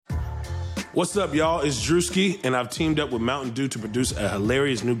What's up, y'all? It's Drewski, and I've teamed up with Mountain Dew to produce a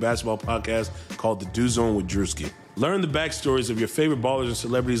hilarious new basketball podcast called The Dew Zone with Drewski. Learn the backstories of your favorite ballers and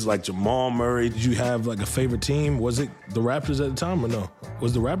celebrities like Jamal Murray. Did you have like a favorite team? Was it the Raptors at the time or no?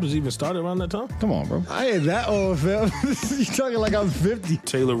 Was the Raptors even started around that time? Come on, bro. I ain't that old, fam. You talking like I'm 50.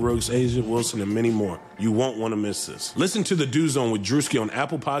 Taylor Rooks, Asia Wilson, and many more. You won't want to miss this. Listen to The Dew Zone with Drewski on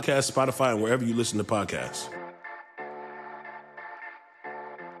Apple Podcasts, Spotify, and wherever you listen to podcasts.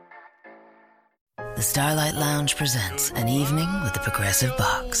 The Starlight Lounge presents An Evening with the Progressive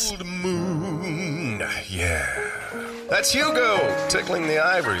Box. Old moon, yeah. That's Hugo, tickling the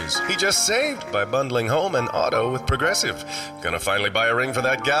ivories. He just saved by bundling home and auto with Progressive. Gonna finally buy a ring for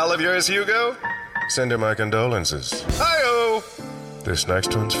that gal of yours, Hugo? Send her my condolences. Hi-oh! This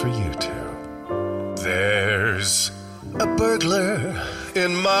next one's for you two. There's a burglar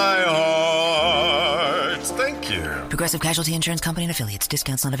in my heart. Thank you. Progressive Casualty Insurance Company and Affiliates.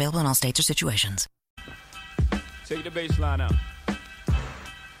 Discounts not available in all states or situations. Take the bass line out.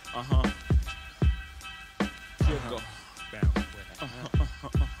 Go.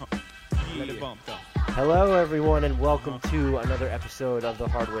 Let it bump, though. Hello, everyone, and welcome to another episode of the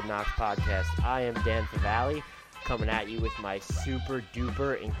Hardwood Knocks podcast. I am Dan Favale, coming at you with my super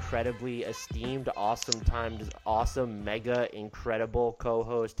duper, incredibly esteemed, awesome times, awesome, mega, incredible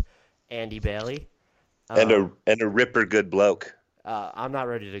co-host Andy Bailey. And a ripper good bloke. I'm not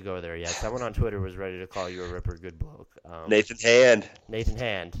ready to go there yet. Someone on Twitter was ready to call you a ripper good bloke. Nathan Hand. Nathan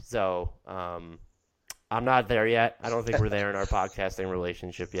Hand. So, I'm not there yet. I don't think we're there in our podcasting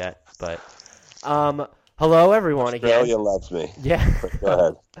relationship yet. But, hello, everyone, again. Australia loves me. Yeah.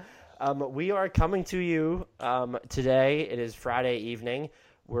 Go ahead. We are coming to you today. It is Friday evening.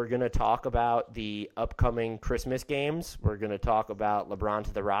 We're going to talk about the upcoming Christmas games. We're going to talk about LeBron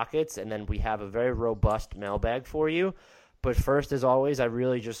to the Rockets, and then we have a very robust mailbag for you. But first, as always, I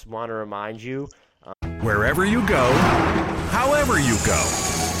really just want to remind you. Wherever you go, however you go,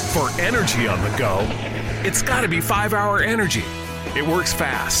 for energy on the go, it's got to be 5-Hour Energy. It works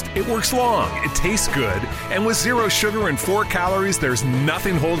fast, it works long, it tastes good, and with 0 sugar and 4 calories, there's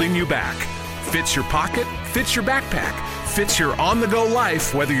nothing holding you back. Fits your pocket, fits your backpack, fits your on-the-go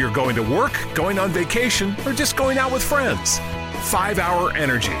life, whether you're going to work, going on vacation, or just going out with friends. 5-Hour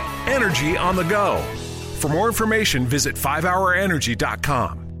Energy. Energy on the go. For more information, visit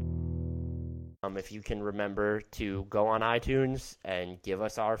 5hourenergy.com. If you can remember to go on iTunes and give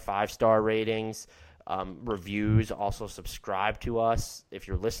us our 5-star ratings, reviews, also subscribe to us. If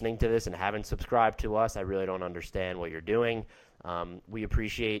you're listening to this and haven't subscribed to us, I really don't understand what you're doing. We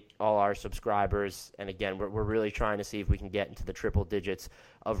appreciate all our subscribers. And again, we're really trying to see if we can get into the triple digits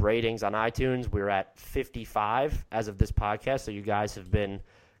of ratings on iTunes. We're at 55 as of this podcast, so you guys have been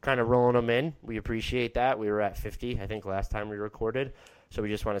kind of rolling them in. We appreciate that. We were at 50, I think, last time we recorded. So we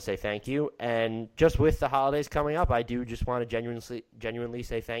just want to say thank you. And just with the holidays coming up, I do just want to genuinely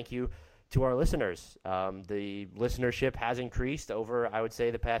say thank you to our listeners. The listenership has increased over, I would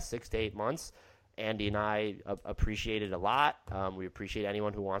say, the past 6 to 8 months. Andy and I appreciate it a lot. We appreciate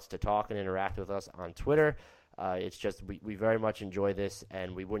anyone who wants to talk and interact with us on Twitter. It's just we very much enjoy this,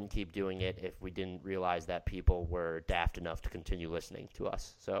 and we wouldn't keep doing it if we didn't realize that people were daft enough to continue listening to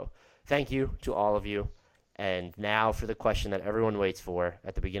us. So thank you to all of you. And now for the question that everyone waits for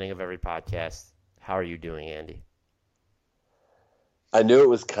at the beginning of every podcast. How are you doing, Andy? I knew it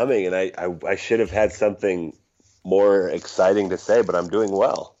was coming, and I should have had something more exciting to say, but I'm doing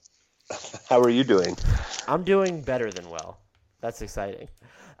well. How are you doing? I'm doing better than well. That's exciting.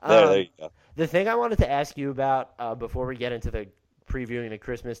 There you go. The thing I wanted to ask you about before we get into the previewing the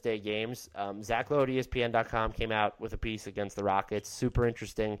Christmas Day games, Zach Lowe at ESPN.com came out with a piece against the Rockets. Super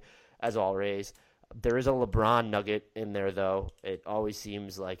interesting, as always. There is a LeBron nugget in there, though. It always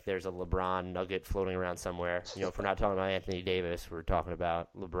seems like there's a LeBron nugget floating around somewhere. You know, if we're not talking about Anthony Davis, we're talking about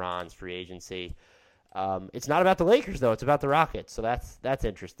LeBron's free agency. It's not about the Lakers, though. It's about the Rockets, so that's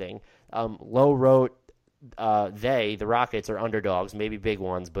interesting. Lowe wrote, the Rockets, are underdogs, maybe big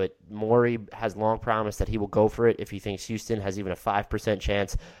ones, but Morey has long promised that he will go for it if he thinks Houston has even a 5%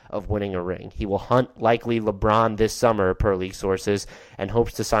 chance of winning a ring. He will hunt likely LeBron this summer, per league sources, and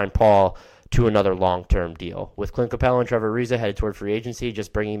hopes to sign Paul to another long-term deal. With Clint Capella and Trevor Ariza headed toward free agency,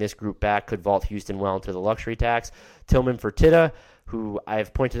 just bringing this group back could vault Houston well into the luxury tax. Tillman Fertitta, who I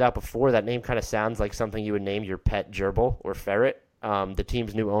have pointed out before, that name kind of sounds like something you would name your pet gerbil or ferret. The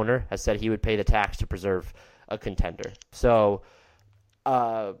team's new owner has said he would pay the tax to preserve a contender. So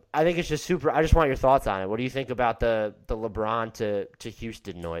I think it's just super. I just want your thoughts on it. What do you think about the LeBron to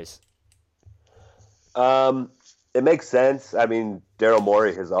Houston noise? It makes sense. I mean, Daryl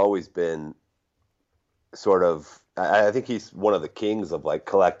Morey has always been sort of. I think he's one of the kings of like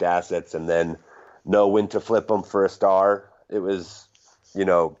collect assets and then know when to flip them for a star. It was,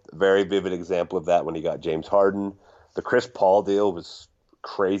 a very vivid example of that when he got James Harden. The Chris Paul deal was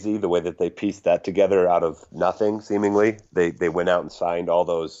crazy, the way that they pieced that together out of nothing, seemingly. They went out and signed all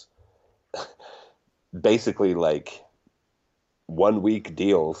those basically like 1 week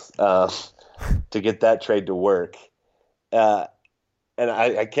deals to get that trade to work. And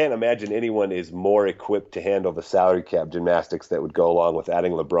I can't imagine anyone is more equipped to handle the salary cap gymnastics that would go along with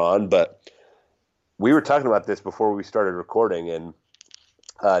adding LeBron. But we were talking about this before we started recording, and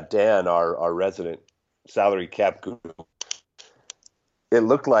Dan, our resident salary cap guru, it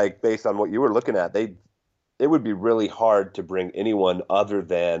looked like, based on what you were looking at, it would be really hard to bring anyone other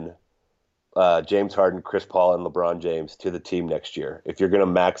than James Harden, Chris Paul, and LeBron James to the team next year if you're going to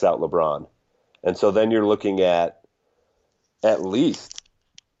max out LeBron. And so then you're looking at least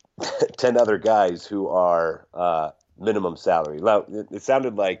 10 other guys who are minimum salary. Now, it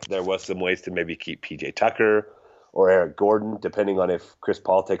sounded like there was some ways to maybe keep PJ Tucker or Eric Gordon, depending on if Chris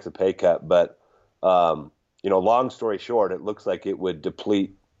Paul takes a pay cut. But, long story short, it looks like it would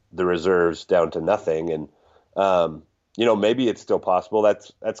deplete the reserves down to nothing. And, maybe it's still possible.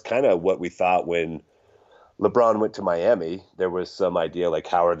 That's kind of what we thought when LeBron went to Miami. There was some idea like,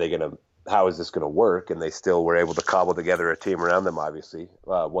 how is this going to work? And they still were able to cobble together a team around them, obviously,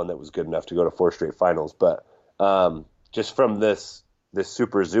 one that was good enough to go to 4 straight finals. But just from this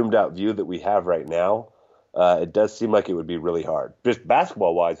super zoomed out view that we have right now, it does seem like it would be really hard. Just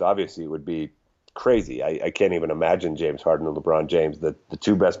basketball wise, obviously, it would be crazy. I can't even imagine James Harden and LeBron James, the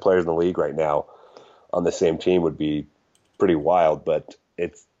two best players in the league right now, on the same team would be pretty wild. But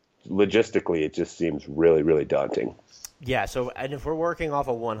it's logistically, it just seems really, really daunting. Yeah, and if we're working off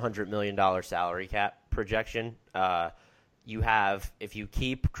a $100 million salary cap projection, you have, if you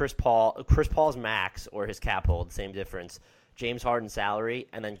keep Chris Paul's max or his cap hold, same difference, James Harden's salary,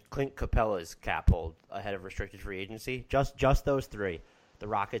 and then Clint Capella's cap hold ahead of restricted free agency, just those three, the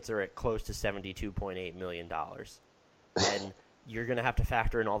Rockets are at close to $72.8 million. And you're going to have to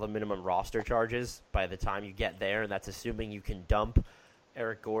factor in all the minimum roster charges by the time you get there, and that's assuming you can dump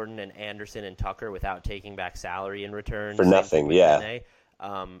Eric Gordon and Anderson and Tucker without taking back salary in return. For nothing, yeah.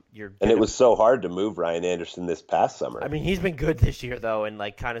 And it was so hard to move Ryan Anderson this past summer. I mean, he's been good this year, though, and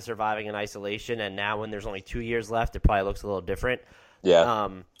like kind of surviving in isolation, and now when there's only 2 years left, it probably looks a little different. Yeah.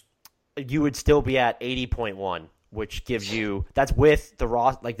 You would still be at 80.1, which gives you – that's with the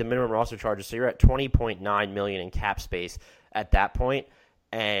minimum roster charges, so you're at $20.9 million in cap space at that point.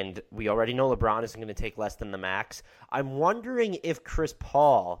 And we already know LeBron isn't going to take less than the max. I'm wondering if Chris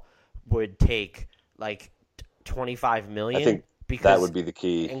Paul would take like $25 million. I think that would be the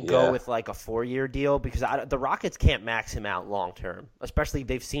key. And go with like a 4-year deal, because the Rockets can't max him out long term. Especially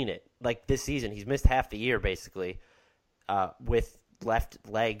they've seen it. Like this season, he's missed half the year basically with left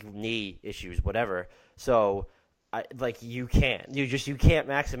leg, knee issues, whatever. So you can't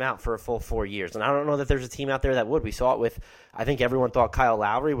max him out for a full 4 years. And I don't know that there's a team out there that would. We saw it with, I think everyone thought Kyle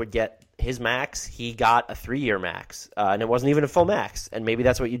Lowry would get his max. He got a 3-year max, and it wasn't even a full max. And maybe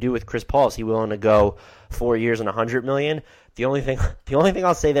that's what you do with Chris Paul. Is he willing to go 4 years and $100 million? The only thing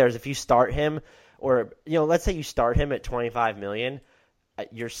I'll say there is if you start him, or let's say you start him at $25 million,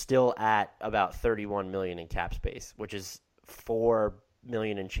 you're still at about $31 million in cap space, which is $4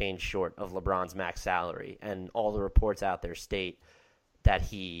 million and change short of LeBron's max salary, and all the reports out there state that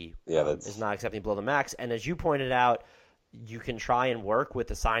he is not accepting below the max. And as you pointed out, you can try and work with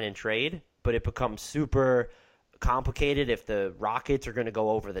the sign and trade, but it becomes super complicated if the Rockets are going to go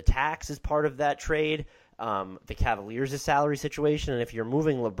over the tax as part of that trade, the Cavaliers' salary situation, and if you're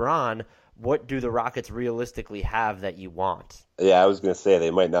moving LeBron, what do the Rockets realistically have that you want? Yeah, I was going to say they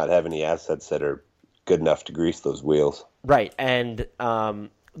might not have any assets that are good enough to grease those wheels. Right, and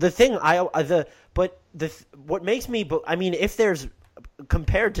what makes me, I mean, if there's,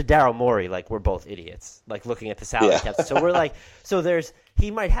 compared to Daryl Morey, like we're both idiots, like looking at the salary caps. So we're like,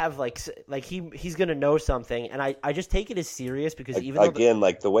 he might have he's gonna know something, and I just take it as serious because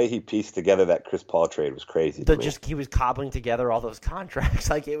the way he pieced together that Chris Paul trade was crazy. He was cobbling together all those contracts,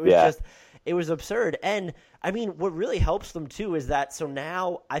 like it was it was absurd. And I mean, what really helps them too is that, so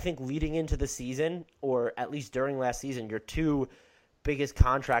now I think leading into the season, or at least during last season, your two biggest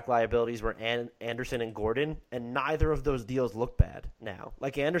contract liabilities were Anderson and Gordon, and neither of those deals look bad now.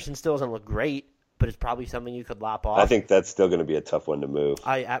 Like Anderson still doesn't look great, but it's probably something you could lop off. I think that's still going to be a tough one to move.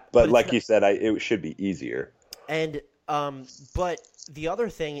 But like you said, it should be easier. And but the other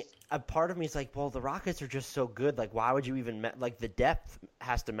thing, a part of me is like, well, the Rockets are just so good. Like, why would you even the depth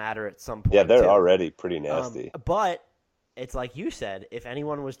has to matter at some point? Yeah, they're already pretty nasty. But it's like you said, if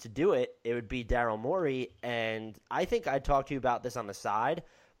anyone was to do it, it would be Daryl Morey. And I think I talked to you about this on the side.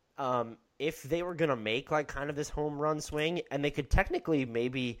 If they were going to make like kind of this home run swing, and they could technically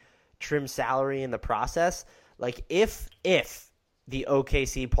maybe trim salary in the process, like if the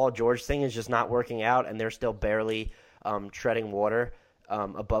OKC Paul George thing is just not working out and they're still barely treading water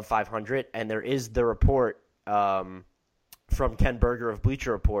above 500, and there is the report from Ken Berger of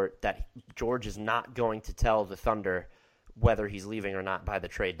Bleacher Report that George is not going to tell the Thunder whether he's leaving or not by the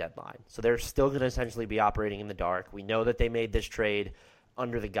trade deadline. So they're still going to essentially be operating in the dark. We know that they made this trade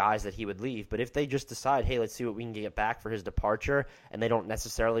under the guise that he would leave, but if they just decide, hey, let's see what we can get back for his departure, and they don't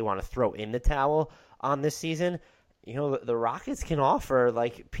necessarily want to throw in the towel on this season, you know, the Rockets can offer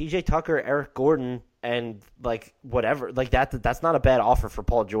like PJ Tucker, Eric Gordon, and like whatever. Like that's not a bad offer for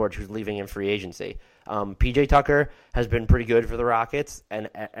Paul George, who's leaving in free agency. PJ Tucker has been pretty good for the Rockets, and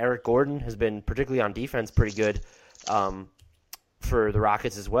Eric Gordon has been, particularly on defense, pretty good for the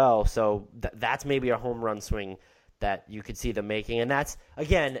Rockets as well. So that's maybe a home run swing that you could see them making. And that's,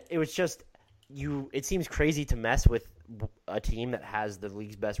 again, it was just it seems crazy to mess with a team that has the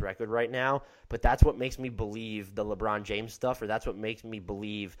league's best record right now, but that's what makes me believe the LeBron James stuff, or that's what makes me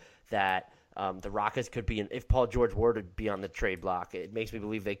believe that the Rockets could be, if Paul George were to be on the trade block, it makes me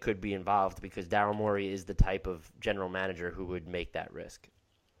believe they could be involved, because Daryl Morey is the type of general manager who would make that risk.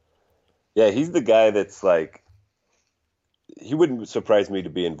 Yeah, he's the guy that's like, he wouldn't surprise me to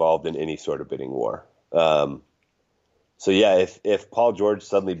be involved in any sort of bidding war. So yeah, if Paul George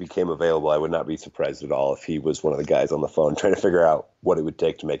suddenly became available, I would not be surprised at all if he was one of the guys on the phone trying to figure out what it would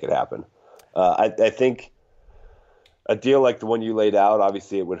take to make it happen. I think a deal like the one you laid out,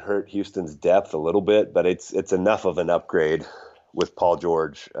 obviously it would hurt Houston's depth a little bit, but it's enough of an upgrade with Paul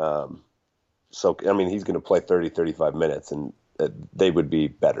George. So, I mean, he's going to play 30, 35 minutes, and they would be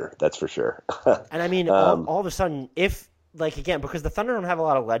better. That's for sure. And I mean, all of a sudden, if, like, again, because the Thunder don't have a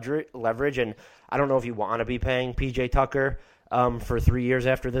lot of leverage, and I don't know if you want to be paying PJ Tucker for 3 years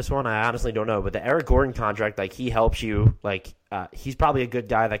after this one. I honestly don't know. But the Eric Gordon contract, like, he helps you. Like, he's probably a good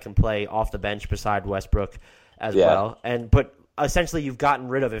guy that can play off the bench beside Westbrook as well. But essentially, you've gotten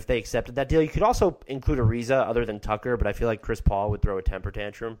rid of, if they accepted that deal. You could also include Ariza other than Tucker, but I feel like Chris Paul would throw a temper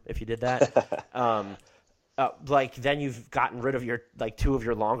tantrum if you did that. Like, then you've gotten rid of your, like, two of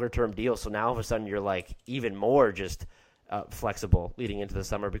your longer term deals. So now all of a sudden you're, like, even more just flexible leading into the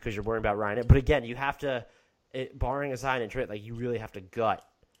summer, because you're worrying about Ryan. But again, you have to, barring a sign and trade, like, you really have to gut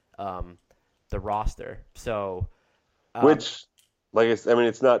the roster. So, which, like I mean,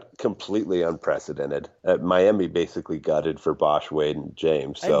 it's not completely unprecedented. Miami basically gutted for Bosh, Wade, and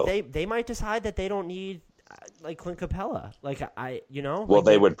James. So they might decide that they don't need like Clint Capella. Like well, like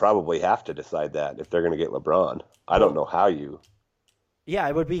they would probably have to decide that if they're going to get LeBron. I don't know how you. Yeah,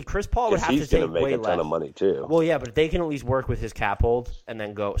 it would be Chris Paul would have to take way less. He's going to make a ton of money too. Well, yeah, but they can at least work with his cap hold and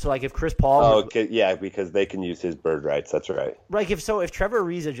then go. So, like, if Chris Paul, okay, yeah, because they can use his bird rights. That's right. Like, if Trevor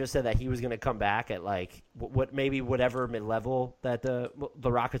Ariza just said that he was going to come back at like maybe whatever mid level that the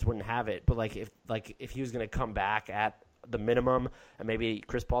Rockets wouldn't have it, but like if he was going to come back at the minimum, and maybe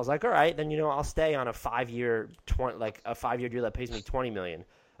Chris Paul's like, all right, then I'll stay on a 5-year deal that pays me $20 million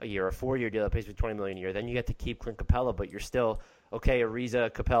a year, a 4-year deal that pays me $20 million a year. Then you get to keep Clint Capella, but you're still. Okay,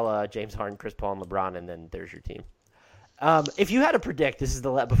 Ariza, Capella, James Harden, Chris Paul, and LeBron, and then there's your team. If you had to predict, this is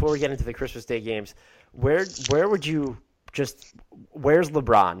before we get into the Christmas Day games, where would you where's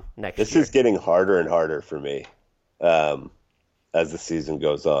LeBron next year? This is getting harder and harder for me as the season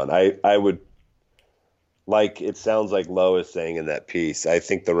goes on. I would, like, it sounds like Lowe is saying in that piece, I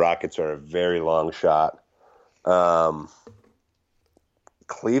think the Rockets are a very long shot.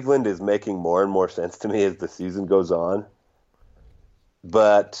 Cleveland is making more and more sense to me as the season goes on.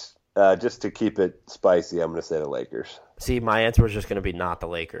 But just to keep it spicy, I'm going to say the Lakers. See, my answer was just going to be not the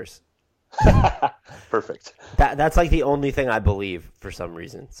Lakers. Perfect. That's like the only thing I believe for some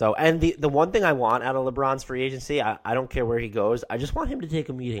reason. So, and the one thing I want out of LeBron's free agency, I don't care where he goes. I just want him to take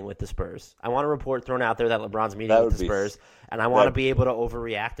a meeting with the Spurs. I want a report thrown out there that LeBron's meeting with the Spurs, and I want to be able to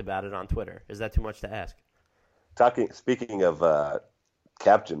overreact about it on Twitter. Is that too much to ask? Speaking of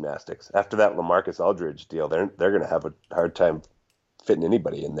cap gymnastics, after that LaMarcus Aldridge deal, they're going to have a hard time fitting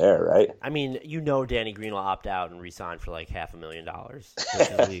anybody in there, right? I mean, Danny Green will opt out and resign for like $500,000,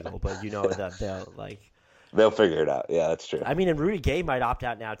 which is legal, but that they'll figure it out. Yeah, that's true. I mean, and Rudy Gay might opt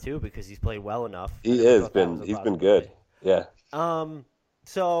out now too because he's played well enough. He's been good. Yeah.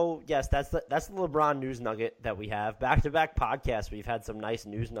 So yes, that's the LeBron news nugget that we have. Back-to-back podcasts, we've had some nice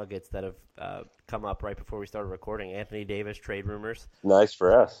news nuggets that have come up right before we started recording. Anthony Davis trade rumors. Nice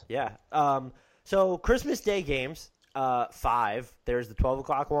for us. Yeah. So Christmas Day games. 5. There's the 12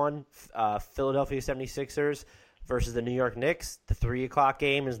 o'clock one, Philadelphia 76ers versus the New York Knicks. The 3 o'clock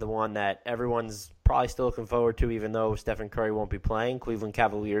game is the one that everyone's probably still looking forward to, even though Stephen Curry won't be playing. Cleveland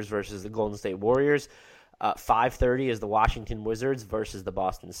Cavaliers versus the Golden State Warriors. 5:30 is the Washington Wizards versus the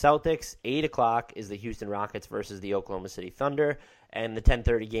Boston Celtics. 8 o'clock is the Houston Rockets versus the Oklahoma City Thunder. And the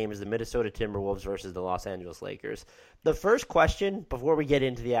 10:30 game is the Minnesota Timberwolves versus the Los Angeles Lakers. The first question, before we get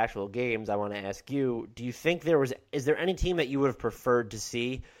into the actual games, I want to ask you, do you think is there any team that you would have preferred to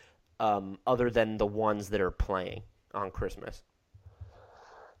see other than the ones that are playing on Christmas?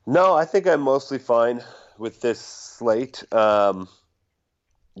 No, I think I'm mostly fine with this slate.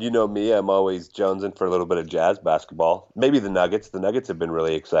 You know me, I'm always jonesing for a little bit of Jazz basketball. Maybe the Nuggets. The Nuggets have been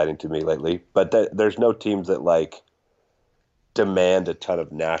really exciting to me lately. But there's no teams that, like, demand a ton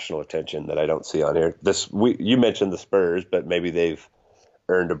of national attention that I don't see on here. You mentioned the Spurs, but maybe they've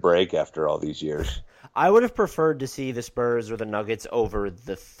earned a break after all these years. I would have preferred to see the Spurs or the Nuggets over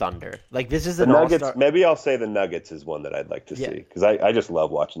the Thunder. Like, this is the Nuggets. Maybe I'll say the Nuggets is one that I'd like to see because I just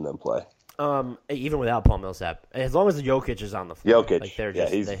love watching them play. Even without Paul Millsap, as long as the Jokic is on the floor. Jokic, like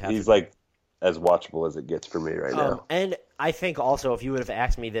he's like as watchable as it gets for me right now. And I think also if you would have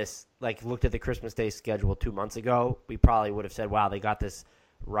asked me this, like looked at the Christmas Day schedule 2 months ago, we probably would have said, "Wow, they got this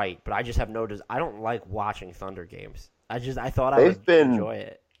right." But I just have noticed I don't like watching Thunder games. I thought I would enjoy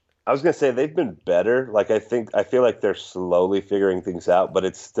it. I was gonna say they've been better. Like I feel like they're slowly figuring things out, but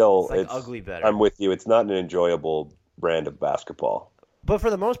it's ugly better. I'm with you. It's not an enjoyable brand of basketball. But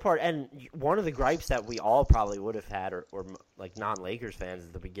for the most part, and one of the gripes that we all probably would have had, or like non-Lakers fans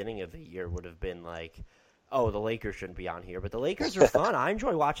at the beginning of the year would have been like, oh, the Lakers shouldn't be on here. But the Lakers are fun. I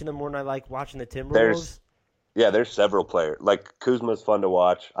enjoy watching them more than I like watching the Timberwolves. There's several players. Like Kuzma's fun to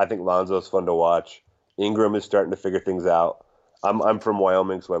watch. I think Lonzo's fun to watch. Ingram is starting to figure things out. I'm from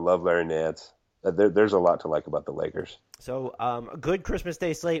Wyoming, so I love Larry Nance. There's a lot to like about the Lakers. So, a good Christmas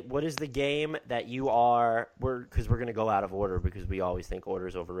Day slate. What is the game that because we're going to go out of order because we always think order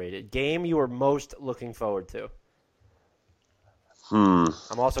is overrated. Game you are most looking forward to?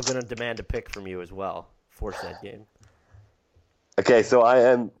 I'm also going to demand a pick from you as well for said game. Okay,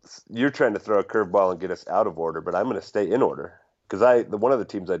 so you're trying to throw a curveball and get us out of order, but I'm going to stay in order because one of the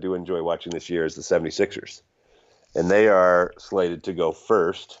teams I do enjoy watching this year is the 76ers. And they are slated to go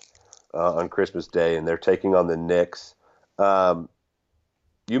first on Christmas Day, and they're taking on the Knicks.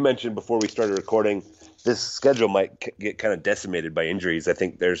 You mentioned before we started recording, this schedule might get kind of decimated by injuries. I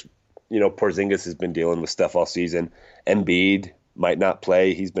think Porzingis has been dealing with stuff all season. Embiid might not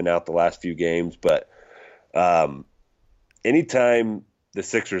play. He's been out the last few games. But anytime the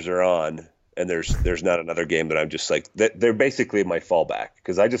Sixers are on and there's not another game that I'm just like – they're basically my fallback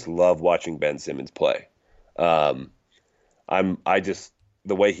because I just love watching Ben Simmons play.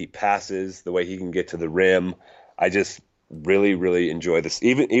 The way he passes, the way he can get to the rim, I just really, really enjoy this.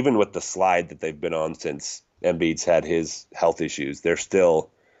 Even with the slide that they've been on since Embiid's had his health issues, they're still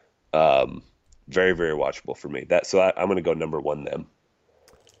very, very watchable for me. So I'm going to go number one them.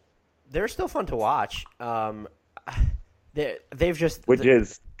 They're still fun to watch. Which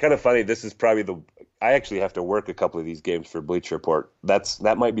is kind of funny. This is probably I actually have to work a couple of these games for Bleacher Report.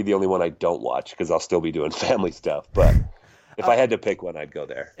 That might be the only one I don't watch because I'll still be doing family stuff. But if I had to pick one, I'd go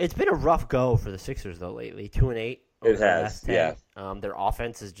there. It's been a rough go for the Sixers though lately. 2-8. It has, yeah. Their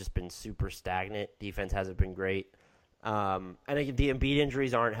offense has just been super stagnant. Defense hasn't been great. And the Embiid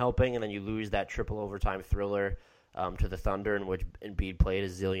injuries aren't helping, and then you lose that triple overtime thriller to the Thunder in which Embiid played a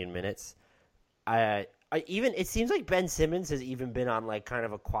zillion minutes. It seems like Ben Simmons has even been on like kind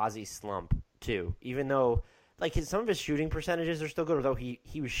of a quasi slump too, even though like some of his shooting percentages are still good, although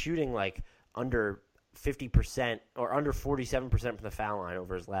he was shooting like under 50% or under 47% from the foul line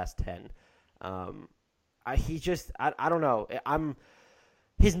over his last 10. I don't know.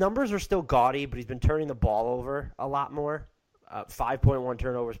 His numbers are still gaudy, but he's been turning the ball over a lot more. 5.1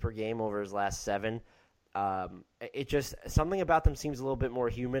 turnovers per game over his last 7. It just something about them seems a little bit more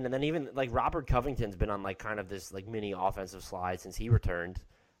human. And then even like Robert Covington's been on like kind of this like mini offensive slide since he returned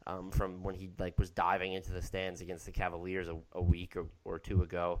from when he like was diving into the stands against the Cavaliers a week or two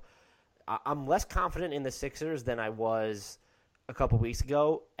ago. I'm less confident in the Sixers than I was a couple weeks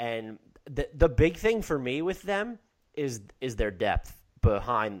ago, and the big thing for me with them is their depth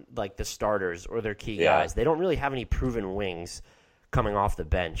behind like the starters or their key guys. They don't really have any proven wings coming off the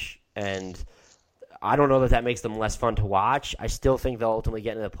bench, and I don't know that makes them less fun to watch. I still think they'll ultimately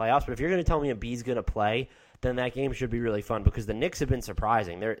get into the playoffs, but if you're going to tell me Embiid's going to play, then that game should be really fun because the Knicks have been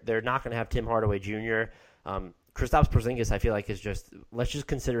surprising. They're not going to have Tim Hardaway Jr. Kristaps Porzingis, I feel like, is let's just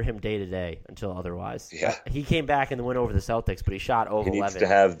consider him day-to-day until otherwise. Yeah. He came back in the win over the Celtics, but he shot 0 of 11. He needs to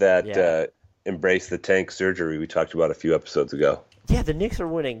have that embrace the tank surgery we talked about a few episodes ago. Yeah, the Knicks are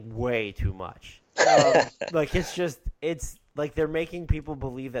winning way too much. Like it's like they're making people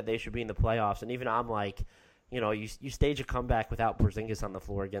believe that they should be in the playoffs, and even I'm like, you stage a comeback without Porzingis on the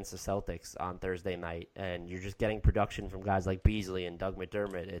floor against the Celtics on Thursday night, and you're just getting production from guys like Beasley and Doug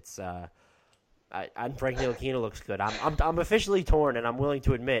McDermott. It's and Frank Ntilikina looks good. I'm officially torn, and I'm willing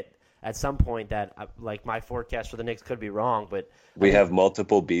to admit at some point that like my forecast for the Knicks could be wrong, but we have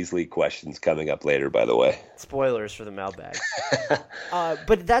multiple Beasley questions coming up later, by the way. Spoilers for the mailbag.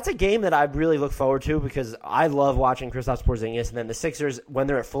 But that's a game that I really look forward to because I love watching Kristaps Porzingis, and then the Sixers, when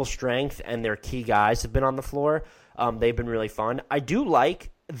they're at full strength and their key guys have been on the floor, they've been really fun. I do like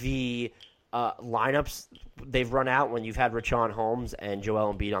the lineups they've run out when you've had Richaun Holmes and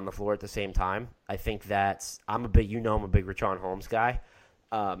Joel Embiid on the floor at the same time. I think I'm a big Richaun Holmes guy.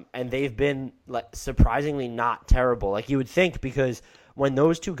 And they've been like surprisingly not terrible. Like you would think, because when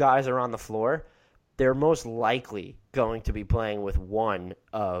those two guys are on the floor, they're most likely going to be playing with one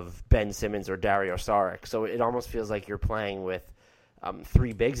of Ben Simmons or Dario Saric. So it almost feels like you're playing with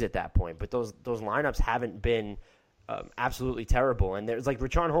three bigs at that point. But those lineups haven't been absolutely terrible. And there's like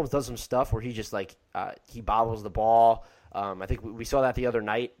Richaun Holmes does some stuff where he just like he bobbles the ball. I think we saw that the other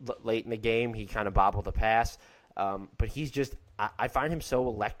night late in the game. He kind of bobbled the pass. But he's just I find him so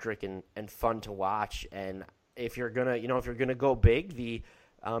electric and fun to watch. And if you're gonna go big, the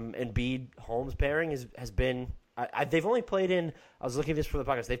Embiid Holmes pairing has been. They've only played in. I was looking at this for the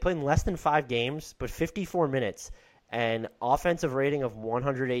podcast. They've played in less than 5 games, but 54 minutes, and offensive rating of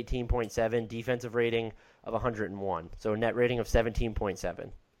 118.7, defensive rating of 101. So a net rating of 17.7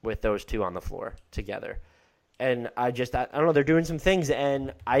 with those two on the floor together. And I don't know. They're doing some things,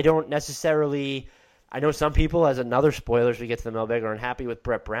 and I don't necessarily. I know some people, as another spoiler as we get to the mailbag, are unhappy with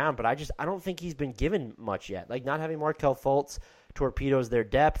Brett Brown, but I don't think he's been given much yet. Like, not having Markelle Fultz torpedoes their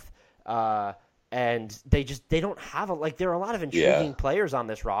depth, and they don't have there are a lot of intriguing players on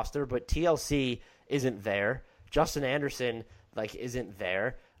this roster, but TLC isn't there. Justin Anderson isn't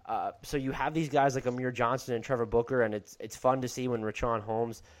there. So you have these guys like Amir Johnson and Trevor Booker, and it's fun to see when Richaun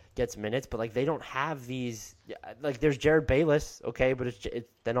Holmes gets minutes, but they don't have these. There's Jared Bayless, okay, but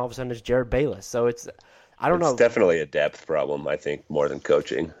then all of a sudden it's Jared Bayless. So I don't know. It's definitely a depth problem, I think, more than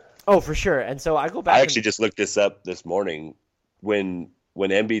coaching. Oh, for sure. And so I go back. I actually just looked this up this morning. When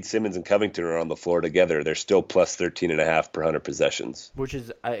Embiid, Simmons, and Covington are on the floor together, they're still plus 13.5 per 100 possessions. Which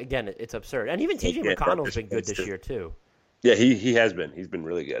is, again, it's absurd. And even TJ McConnell's been good this year too. Yeah, he has been. He's been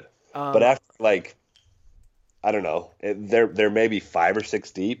really good. But after I don't know, they're maybe 5 or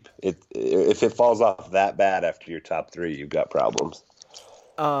 6 deep. If it falls off that bad after your top 3, you've got problems.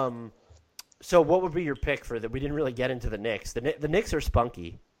 So what would be your pick for that? We didn't really get into the Knicks. The Knicks are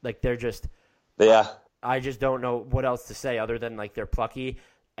spunky. They're just. Yeah. I just don't know what else to say other than they're plucky,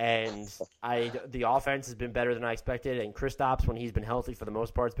 and the offense has been better than I expected. And Kristaps, when he's been healthy for the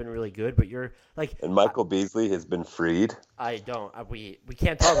most part, has been really good. But and Michael Beasley has been freed. We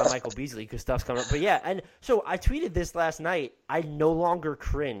can't talk about Michael Beasley because stuff's coming up. But yeah, and so I tweeted this last night. I no longer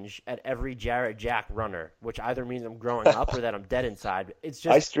cringe at every Jarrett Jack runner, which either means I'm growing up or that I'm dead inside. It's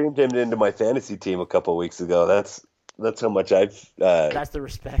just I streamed him into my fantasy team a couple weeks ago. That's how much I've that's the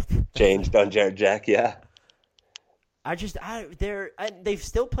respect changed on Jarrett Jack. Yeah. They've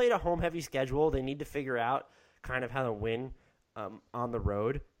still played a home-heavy schedule. They need to figure out kind of how to win on the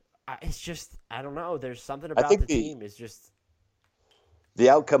road. It's just, I don't know. There's something about the team is just. The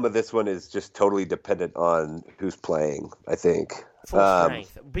outcome of this one is just totally dependent on who's playing, I think. Full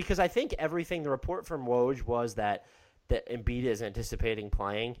strength. Because I think the report from Woj was that Embiid is anticipating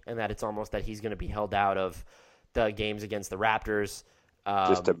playing and that it's almost that he's going to be held out of the games against the Raptors.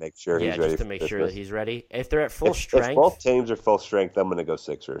 Just to make sure he's ready. Just to make sure that he's ready. If they're at full strength. If both teams are full strength, I'm going to go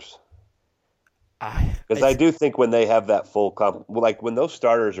Sixers. Because I do think when they have that full when those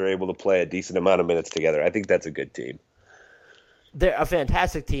starters are able to play a decent amount of minutes together, I think that's a good team. They're a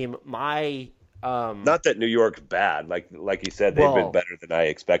fantastic team. Not that New York's bad. Like you said, they've been better than I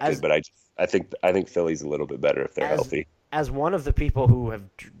expected. But I think Philly's a little bit better if they're healthy. As one of the people who have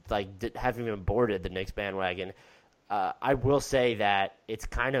haven't even boarded the Knicks bandwagon, I will say that it's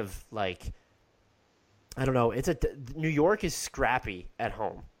kind of I don't know. New York is scrappy at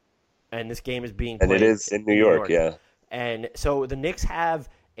home, and this game is being played. And it is in New York, yeah. And so the Knicks have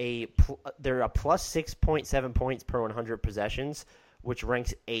they're a plus 6.7 points per 100 possessions, which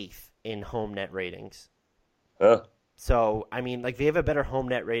ranks 8th in home net ratings. Huh. So, I mean, they have a better home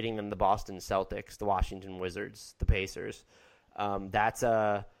net rating than the Boston Celtics, the Washington Wizards, the Pacers. That's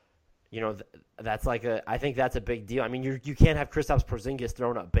I think that's a big deal. I mean, you can't have Kristaps Porzingis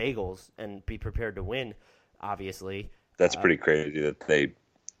throwing up bagels and be prepared to win, obviously. That's pretty crazy that they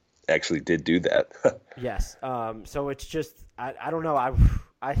actually did do that. Yes. So it's just, I don't know.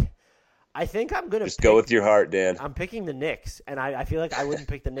 I think I'm going to go with your heart, Dan. I'm picking the Knicks, and I feel like I wouldn't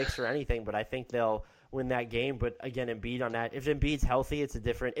pick the Knicks for anything, but I think they'll win that game. But again, Embiid on that. If Embiid's healthy, it's a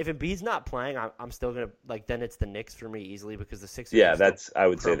different. If Embiid's not playing, I'm still going to then it's the Knicks for me easily because the Sixers. Yeah, I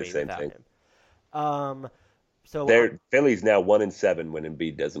would say the same thing. So Philly's now 1-7 when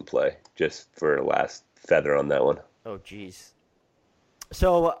Embiid doesn't play. Just for a last feather on that one. Oh, geez.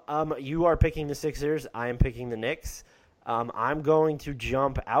 So you are picking the Sixers. I am picking the Knicks. I'm going to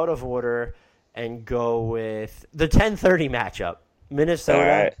jump out of order and go with the 10:30 matchup,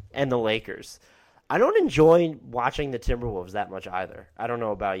 Minnesota and the Lakers. I don't enjoy watching the Timberwolves that much either. I don't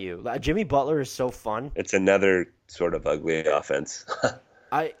know about you. Jimmy Butler is so fun. It's another sort of ugly offense.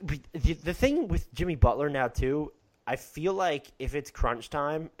 The thing with Jimmy Butler now, too, I feel like if it's crunch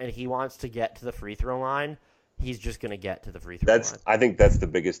time and he wants to get to the free throw line, he's just going to get to the free throw line. I think that's the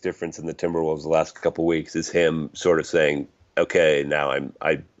biggest difference in the Timberwolves the last couple of weeks is him sort of saying, okay, now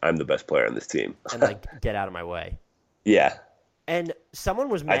I'm the best player on this team. And, get out of my way. Yeah. And someone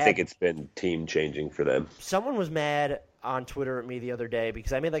was mad. I think it's been team changing for them. Someone was mad on Twitter at me the other day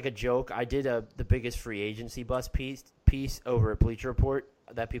because I made a joke. I did the biggest free agency bus piece over at Bleacher Report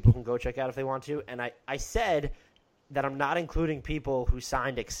that people can go check out if they want to. And I said that I'm not including people who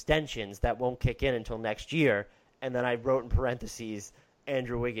signed extensions that won't kick in until next year. And then I wrote in parentheses,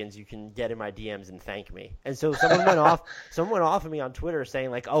 Andrew Wiggins, you can get in my DMs and thank me. And so someone went off at me on Twitter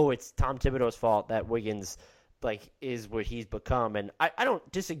saying it's Tom Thibodeau's fault that Wiggins is what he's become. And I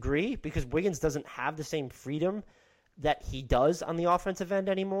don't disagree because Wiggins doesn't have the same freedom that he does on the offensive end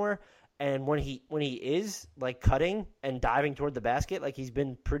anymore. And when he is cutting and diving toward the basket, he's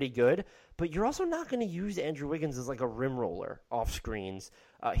been pretty good. But you're also not going to use Andrew Wiggins as a rim roller off screens.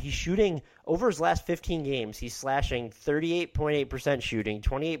 He's shooting over his last 15 games. He's slashing 38.8% shooting,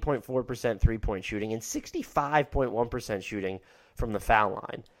 28.4% 3-point shooting, and 65.1% shooting from the foul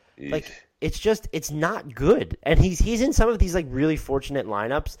line. It's not good. And he's in some of these really fortunate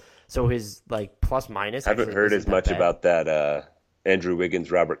lineups. So his plus minus. I haven't heard as much about that Andrew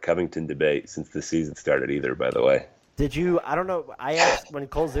Wiggins, Robert Covington debate since the season started either, by the way. Did you? I don't know. I asked when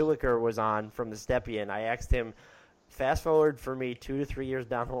Cole Zwicker was on from the Stepien, I asked him, fast forward for me 2 to 3 years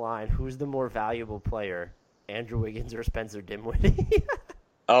down the line, who's the more valuable player, Andrew Wiggins or Spencer Dinwiddie?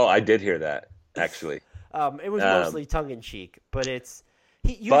 Oh, I did hear that, actually. It was mostly tongue-in-cheek, but it's...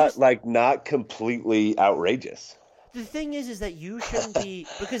 not completely outrageous. The thing is that you shouldn't be...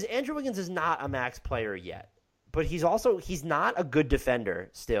 Because Andrew Wiggins is not a max player yet. But he's not a good defender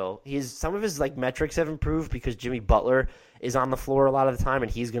still. Some of his metrics have improved because Jimmy Butler is on the floor a lot of the time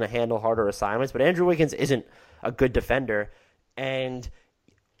and he's going to handle harder assignments. But Andrew Wiggins isn't a good defender.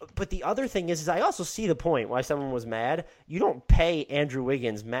 But the other thing is I also see the point why someone was mad. You don't pay Andrew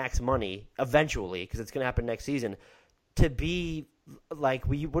Wiggins max money eventually because it's going to happen next season to be what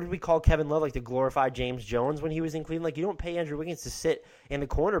did we call Kevin Love, the glorified James Jones when he was in Cleveland? You don't pay Andrew Wiggins to sit in the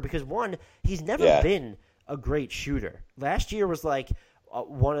corner because one, he's never been a great shooter. Last year was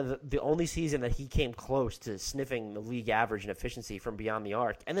one of the only season that he came close to sniffing the league average in efficiency from beyond the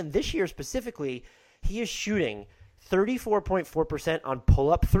arc. And then this year specifically, he is shooting 34.4% on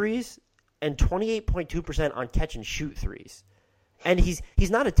pull-up threes and 28.2% on catch-and-shoot threes. And he's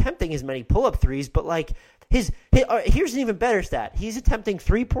not attempting as many pull-up threes, but here's an even better stat. He's attempting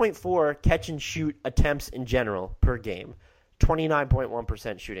 3.4 catch-and-shoot attempts in general per game.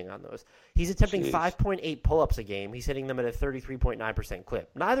 29.1% shooting on those. He's attempting 5.8 pull-ups a game. He's hitting them at a 33.9% clip.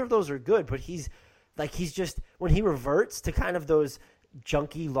 Neither of those are good, but he's just when he reverts to kind of those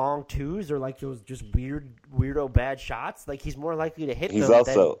junky long twos or those just weirdo bad shots, he's more likely to hit them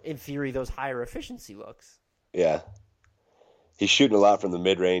than in theory those higher efficiency looks. Yeah. He's shooting a lot from the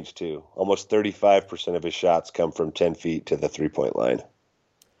mid-range too. Almost 35% of his shots come from 10 feet to the 3-point line.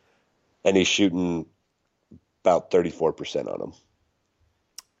 And he's shooting about 34% on them.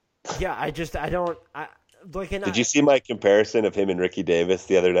 Yeah, Did you see my comparison of him and Ricky Davis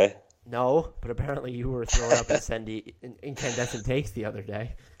the other day? No, but apparently you were throwing up incandescent takes the other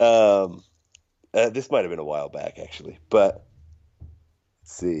day. This might have been a while back, actually. But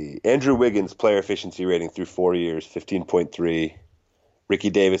let's see. Andrew Wiggins' player efficiency rating through 4 years, 15.3.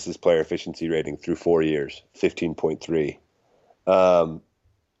 Ricky Davis's player efficiency rating through 4 years, 15.3.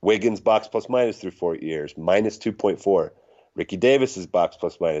 Wiggins' box plus minus through 4 years, minus 2.4. Ricky Davis's box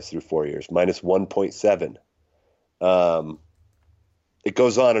plus minus through 4 years, minus 1.7. It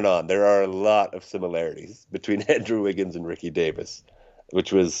goes on and on. There are a lot of similarities between Andrew Wiggins and Ricky Davis,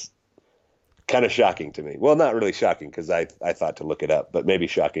 which was kind of shocking to me. Well, not really shocking because I thought to look it up, but maybe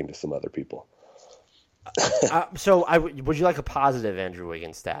shocking to some other people. Would you like a positive Andrew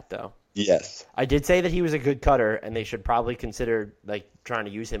Wiggins stat, though? Yes. I did say that he was a good cutter, and they should probably consider like trying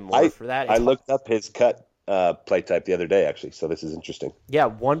to use him more for that. I looked up his cut play type the other day, actually, so this is interesting. Yeah,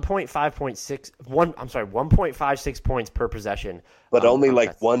 1.56 points per possession. But only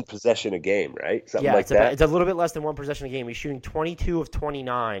like one possession a game, right? Something like that. It's a little bit less than one possession a game. He's shooting 22 of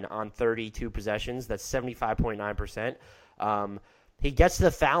 29 on 32 possessions. That's 75.9%. He gets to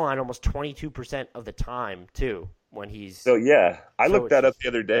the foul line almost 22% of the time, too, when he's... So, yeah, I looked that up the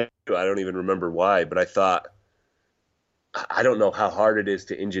other day. I don't even remember why, but I thought, I don't know how hard it is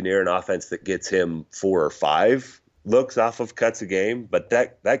to engineer an offense that gets him 4 or 5 looks off of cuts a game, but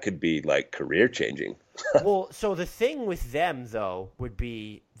that could be, like, career-changing. Well, so the thing with them, though, would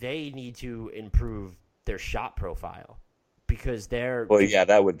be they need to improve their shot profile because they're... Well, yeah,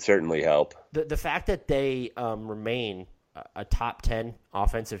 that would certainly help. The fact that they remain a top 10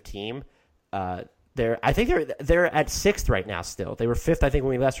 offensive team, I think they're at 6th right now still. They were 5th, I think,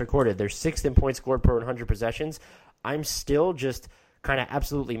 when we last recorded. They're 6th in points scored per 100 possessions. I'm still just kind of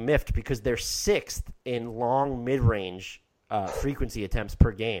absolutely miffed because they're 6th in long mid-range frequency attempts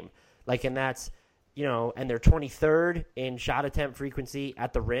per game. Like, and that's, and they're 23rd in shot attempt frequency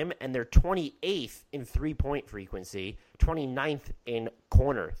at the rim, and they're 28th in three-point frequency, 29th in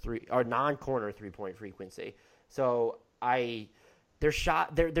non-corner three-point frequency. So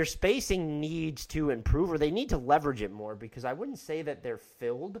their spacing needs to improve, or they need to leverage it more, because I wouldn't say that they're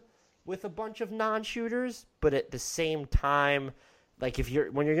filled with a bunch of non-shooters, but at the same time, like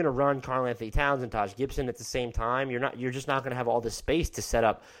when you're going to run Karl-Anthony Towns and Taj Gibson at the same time, you're just not going to have all the space to set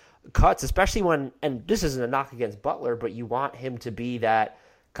up cuts, especially when, and this isn't a knock against Butler, but you want him to be that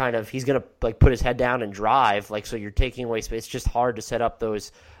kind of, he's going to like put his head down and drive, like, so you're taking away space. It's just hard to set up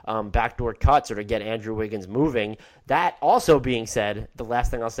those backdoor cuts or to get Andrew Wiggins moving. That also being said, the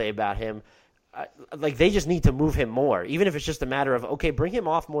last thing I'll say about him, like, they just need to move him more, even if it's just a matter of, okay, bring him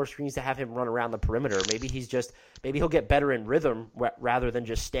off more screens to have him run around the perimeter. Maybe he'll get better in rhythm rather than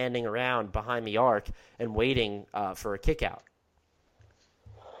just standing around behind the arc and waiting for a kick out.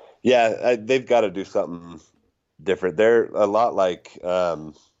 Yeah, they've got to do something different. They're a lot like,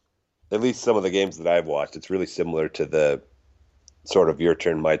 at least some of the games that I've watched, it's really similar to the sort of your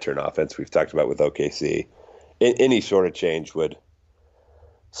turn, my turn offense we've talked about with OKC. Any sort of change would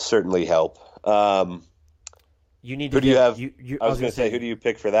certainly help. You need to. Who do you have? I was going to say, who do you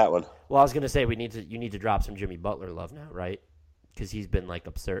pick for that one? Well, I was going to say you need to drop some Jimmy Butler love now, right? Because he's been like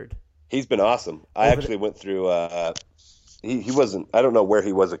absurd. He's been awesome. I actually went through. He wasn't. I don't know where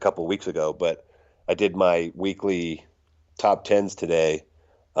he was a couple weeks ago, but I did my weekly top 10s today.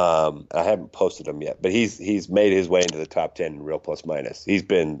 I haven't posted them yet, but he's made his way into the top 10 in real plus minus. He's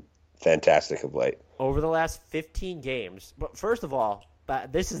been fantastic of late. Over the last 15 games, but first of all,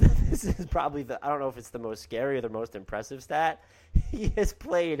 this is probably I don't know if it's the most scary or the most impressive stat. He has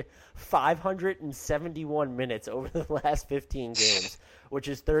played 571 minutes over the last 15 games, which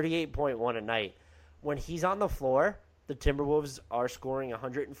is 38.1 a night. When he's on the floor, the Timberwolves are scoring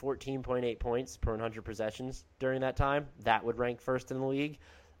 114.8 points per 100 possessions during that time. That would rank first in the league.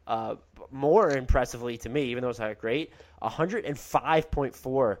 More impressively to me, even though it's not great,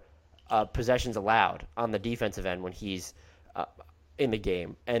 105.4 possessions allowed on the defensive end when he's in the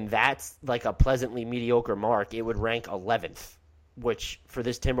game. And that's like a pleasantly mediocre mark. It would rank 11th, which for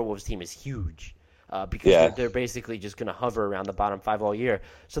this Timberwolves team is huge. Because they're basically just going to hover around the bottom 5 all year.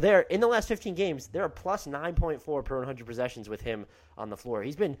 So they're in the last 15 games, they're a plus 9.4 per 100 possessions with him on the floor.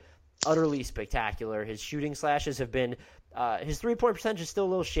 He's been utterly spectacular. His shooting slashes have been his 3-point percentage is still a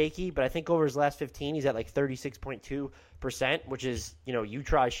little shaky, but I think over his last 15, he's at like 36.2%, which is, you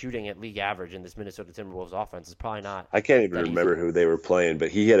try shooting at league average in this Minnesota Timberwolves offense. It's probably not. I can't even remember who they were playing, but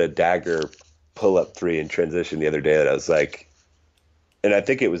he hit a dagger pull-up 3 in transition the other day that I was like, and I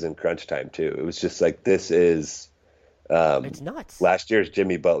think it was in crunch time too. It was just like, this is it's nuts. Last year's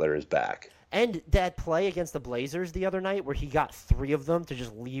Jimmy Butler is back. And that play against the Blazers the other night where he got 3 of them to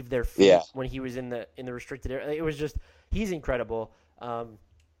just leave their feet when he was in the restricted area. It was just, he's incredible. I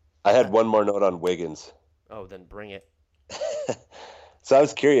had one more note on Wiggins. Oh, then bring it. So I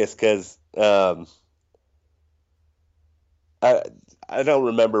was curious because I don't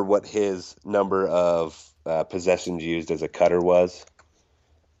remember what his number of possessions used as a cutter was.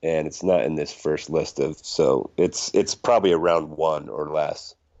 And it's not in this first list so it's probably around 1 or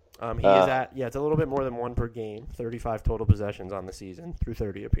less. He is at, it's a little bit more than 1 per game, 35 total possessions on the season through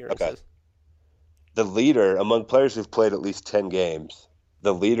 30 appearances. Okay. The leader, among players who've played at least 10 games,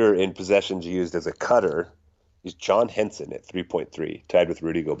 the leader in possessions used as a cutter is John Henson at 3.3, tied with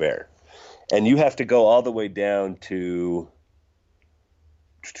Rudy Gobert. And you have to go all the way down to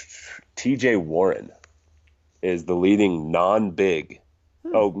TJ Warren is the leading non-big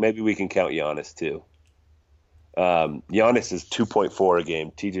Oh, maybe we can count Giannis too. Giannis is 2.4 a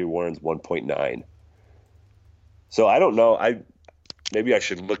game. TJ Warren's 1.9. So I don't know. Maybe I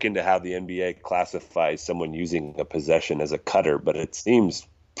should look into how the NBA classifies someone using a possession as a cutter, but it seems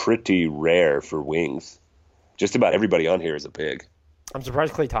pretty rare for wings. Just about everybody on here is a big. I'm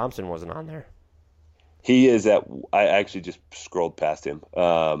surprised Klay Thompson wasn't on there. He is at. I actually just scrolled past him.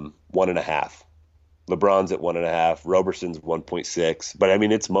 1.5. LeBron's at 1.5. Roberson's 1.6. But I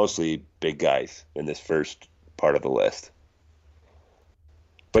mean, it's mostly big guys in this first part of the list.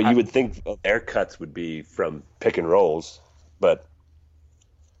 But you would think their cuts would be from pick and rolls, but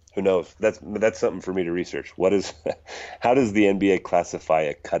who knows? That's something for me to research. How does the NBA classify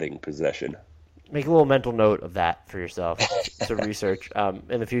a cutting possession? Make a little mental note of that for yourself to research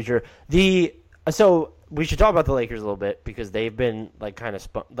in the future. So we should talk about the Lakers a little bit because they've been like kind of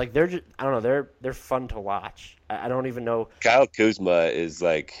like they're just, I don't know, they're fun to watch. I don't even know. Kyle Kuzma is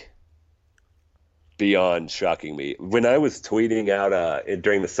like beyond shocking me. When I was tweeting out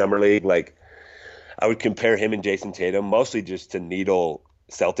during the summer league, like I would compare him and Jason Tatum mostly just to needle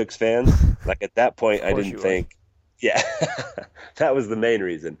Celtics fans. Like at that point, I didn't think, yeah, that was the main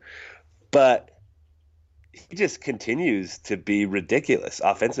reason. But he just continues to be ridiculous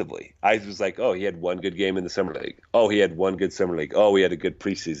offensively. I was like, oh, he had one good game in the summer league. Oh, he had one good summer league. Oh, he had a good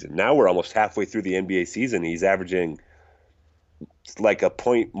preseason. Now we're almost halfway through the NBA season. He's averaging like a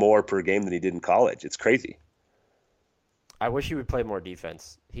point more per game than he did in college. It's crazy. I wish he would play more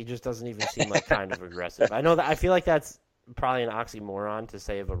defense. He just doesn't even seem like kind of aggressive. I know that I feel like that's probably an oxymoron to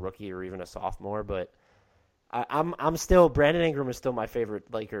say of a rookie or even a sophomore, but I'm still Brandon Ingram is still my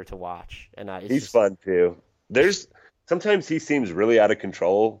favorite Laker to watch, and he's fun too. Sometimes he seems really out of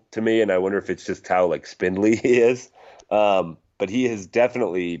control to me, and I wonder if it's just how like spindly he is. But he's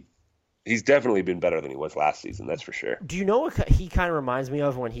definitely been better than he was last season. That's for sure. Do you know what he kind of reminds me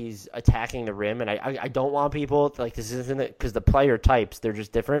of when he's attacking the rim? And I don't want people to, like, this isn't it because the player types, they're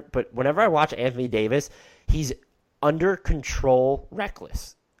just different. But whenever I watch Anthony Davis, he's under control,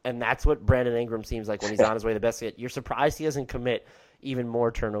 reckless. And that's what Brandon Ingram seems like when he's on his way to the basket. You're surprised he doesn't commit even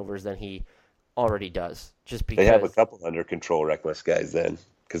more turnovers than he already does. Just because they have a couple under control, reckless guys then.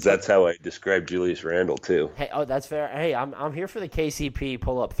 Because that's how I describe Julius Randle too. Hey, that's fair. Hey, I'm here for the KCP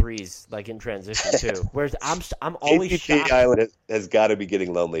pull up threes, like in transition too. Whereas I'm always KCP shocked. Island has got to be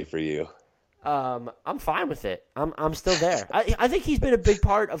getting lonely for you. I'm fine with it. I'm still there. I think he's been a big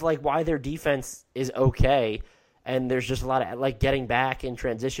part of like why their defense is okay, and there's just a lot of like getting back in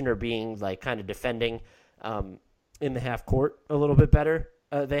transition or being like kind of defending in the half court a little bit better.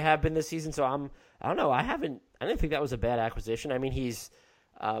 They have been this season, so I don't know. I didn't think that was a bad acquisition. I mean, he's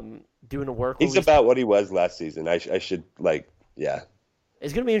doing a work. He's about what he was last season. I should yeah.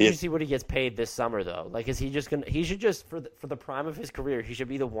 It's gonna be interesting to see what he gets paid this summer, though. Like, is he just gonna? He should just for the prime of his career, he should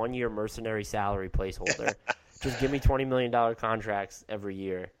be the 1-year mercenary salary placeholder. Just give me $20 million contracts every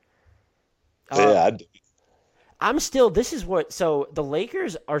year. Yeah. I'm still. This is what. So the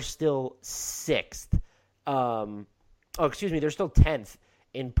Lakers are still 6th. Excuse me. They're still 10th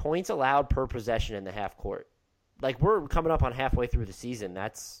in points allowed per possession in the half court. Like, we're coming up on halfway through the season.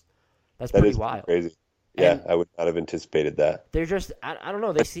 That's pretty wild. Crazy. Yeah, And I would not have anticipated that. they're just, I don't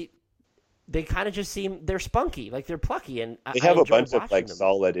know. They kind of just seem, they're spunky, like they're plucky, and They have I a enjoy bunch of watching them.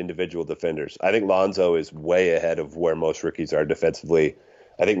 solid individual defenders. I think Lonzo is way ahead of where most rookies are defensively.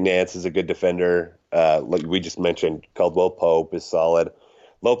 I think Nance is a good defender. Like we just mentioned, Caldwell Pope is solid.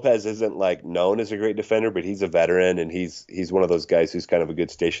 Lopez isn't like known as a great defender, but he's a veteran, and he's one of those guys who's kind of a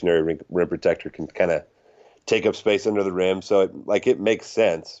good stationary rim protector, can kind of take up space under the rim. So it makes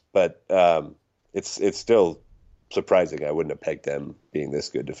sense, but it's still surprising. I wouldn't have pegged them being this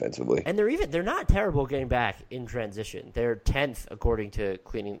good defensively. And they're not terrible getting back in transition. They're 10th according to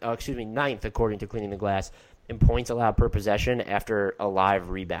ninth according to Cleaning the Glass in points allowed per possession after a live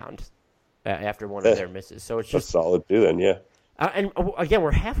rebound, after one of their misses. So it's That's just solid too, then, yeah. And again,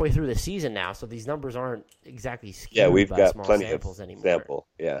 we're halfway through the season now, so these numbers aren't exactly skewed Yeah, we've by got small plenty samples of anymore. sample.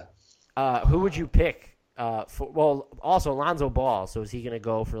 Yeah. Who would you pick? Also Lonzo Ball. So is he going to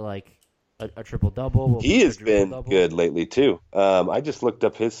go for like a triple double? He has been good lately too. I just looked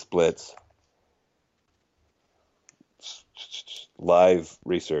up his splits. Live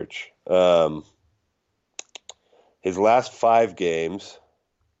research. His last 5 games.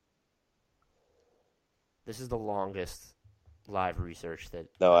 This is the longest live research that.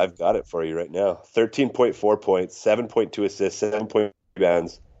 No, I've got it for you right now. 13.4 points, 7.2 assists, 7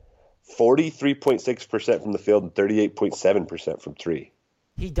 rebounds, 43.6% from the field, and 38.7% from 3.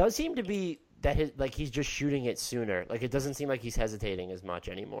 He does seem to be he's just shooting it sooner. Like, it doesn't seem like he's hesitating as much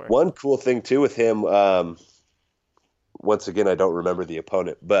anymore. One cool thing too with him, once again, I don't remember the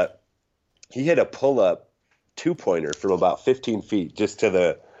opponent, but he hit a pull-up two-pointer from about 15 feet just to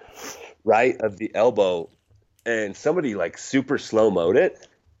the right of the elbow, and somebody like super slow-mo'd it,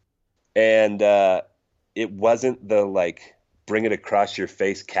 and it wasn't the like bring it across your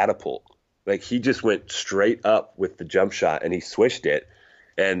face catapult. Like he just went straight up with the jump shot and he swished it.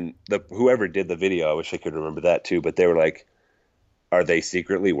 And whoever did the video, I wish I could remember that too, but they were like, are they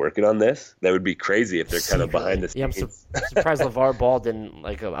secretly working on this? That would be crazy if they're kind of behind the scenes. Yeah, I'm surprised LeVar Ball didn't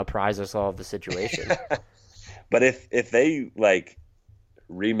like apprise us all of the situation. But if they like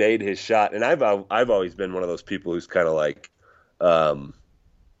remade his shot, and I've always been one of those people who's kind of like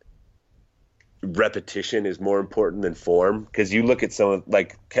repetition is more important than form, because you look at someone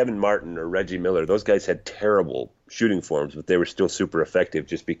like Kevin Martin or Reggie Miller, those guys had terrible shooting forms, but they were still super effective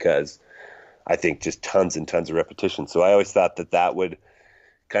just because I think just tons and tons of repetition. So I always thought that would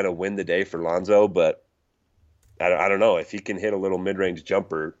kind of win the day for Lonzo, but I don't know if he can hit a little mid-range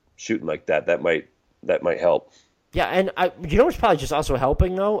jumper shooting like that might help. Yeah, and you know what's probably just also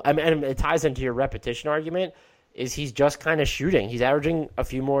helping though. I mean, and it ties into your repetition argument. Is he's just kind of shooting. He's averaging a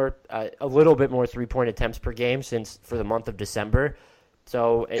little bit more 3-point attempts per game for the month of December.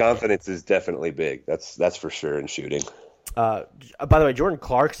 So confidence is definitely big. That's for sure in shooting. By the way, Jordan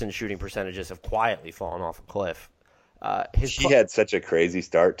Clarkson's shooting percentages have quietly fallen off a cliff. He had such a crazy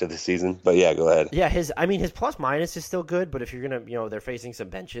start to the season, but yeah, go ahead. Yeah, his plus minus is still good, but if you're gonna, they're facing some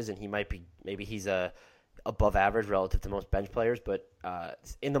benches, and maybe he's above average relative to most bench players. But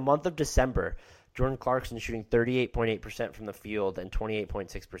in the month of December, Jordan Clarkson is shooting 38.8% from the field and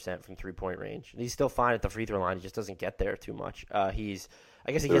 28.6% from 3-point range. He's still fine at the free throw line. He just doesn't get there too much. I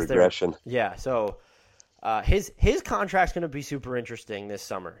guess he gets regression. There. Yeah. So his contract's going to be super interesting this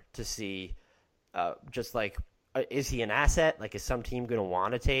summer to see. Just like, is he an asset? Like, is some team going to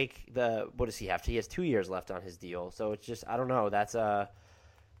want to take what does he have? He has 2 years left on his deal. So it's just, I don't know. That's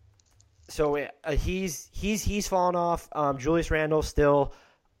so he's fallen off. Julius Randle still,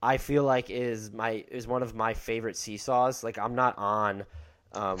 I feel like is one of my favorite seesaws. Like, I'm not on.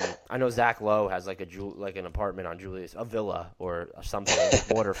 I know Zach Lowe has like an apartment on a villa or something,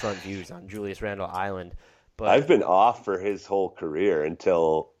 waterfront views on Julius Randle Island. But I've been off for his whole career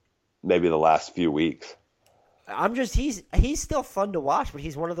until maybe the last few weeks. He's still fun to watch, but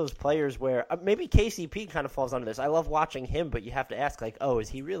he's one of those players where maybe KCP kind of falls under this. I love watching him, but you have to ask like, is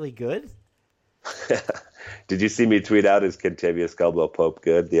he really good? Did you see me tweet out is Kentavious Caldwell-Pope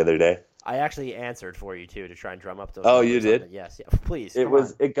good the other day? I actually answered for you too to try and drum up those. Oh, you did? Yes, yeah. Please.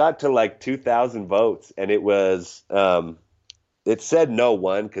 It got to like 2,000 votes, and it was it said no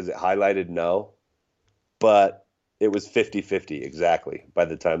one because it highlighted no, but it was 50-50 exactly by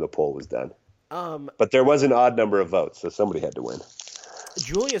the time the poll was done. But there was an odd number of votes, so somebody had to win.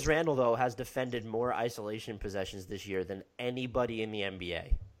 Julius Randle though has defended more isolation possessions this year than anybody in the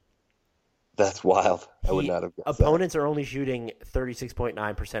NBA. That's wild. I would not have guessed opponents are only shooting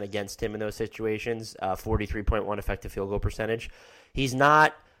 36.9% against him in those situations, 43.1 effective field goal percentage. He's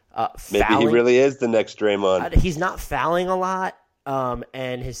not fouling. Maybe he really is the next Draymond. He's not fouling a lot,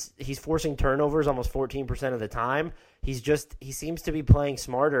 and he's forcing turnovers almost 14% of the time. He seems to be playing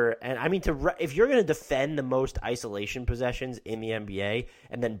smarter. And I mean, if you're going to defend the most isolation possessions in the NBA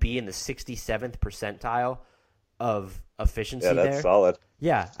and then be in the 67th percentile of efficiency there. Yeah, that's solid.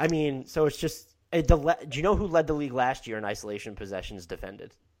 Yeah, I mean, so it's just do you know who led the league last year in isolation possessions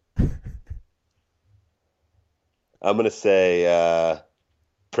defended? I'm going to say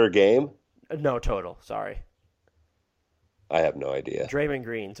per game? No, total. Sorry. I have no idea. Draymond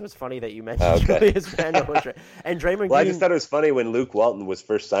Green. So it's funny that you mentioned Julius Randle. And Draymond Green. Well, I just thought it was funny when Luke Walton was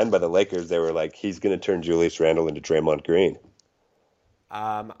first signed by the Lakers, they were like, he's going to turn Julius Randle into Draymond Green.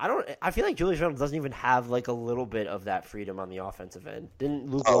 I feel like Julius Randle doesn't even have like a little bit of that freedom on the offensive end. Didn't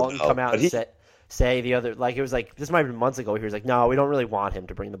Luke Walton come out and say the other, like it was like, this might have been months ago, he was like, no, we don't really want him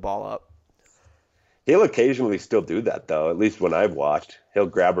to bring the ball up. He'll occasionally still do that though, at least when I've watched. He'll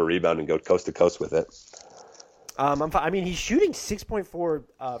grab a rebound and go coast to coast with it. I mean, he's shooting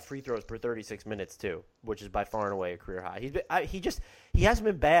 6.4 free throws per 36 minutes too, which is by far and away a career high. He hasn't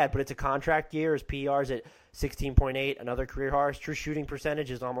been bad, but it's a contract year. His PR's at 16.8, another career high. His true shooting percentage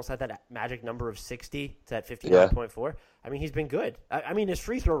is almost at that magic number of 60. It's at 59.4. Yeah. I mean, he's been good. I mean, his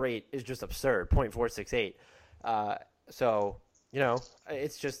free throw rate is just absurd, 0.468. So, you know,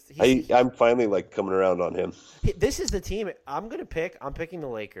 it's just I'm finally like coming around on him. This is the team I'm picking the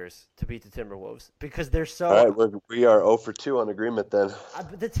Lakers to beat the Timberwolves because they're so. All right, we are 0 for 2 on agreement then.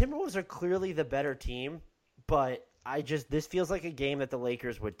 The Timberwolves are clearly the better team, but this feels like a game that the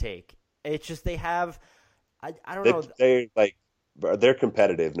Lakers would take. It's just they have. I don't know. They're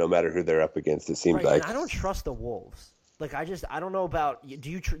competitive no matter who they're up against. It seems like. And I don't trust the Wolves. Like, I don't know about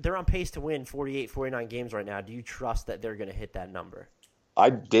 – they're on pace to win 48, 49 games right now. Do you trust that they're going to hit that number? I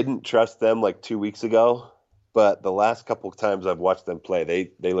didn't trust them like 2 weeks ago, but the last couple of times I've watched them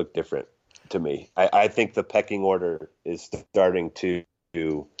play, they look different to me. I think the pecking order is starting to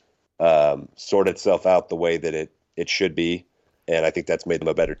sort itself out the way that it should be, and I think that's made them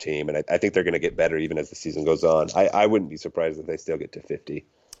a better team, and I think they're going to get better even as the season goes on. I wouldn't be surprised if they still get to 50.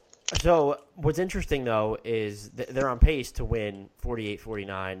 So what's interesting, though, is they're on pace to win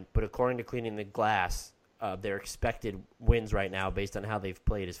 48-49, but according to Cleaning the Glass, their expected wins right now based on how they've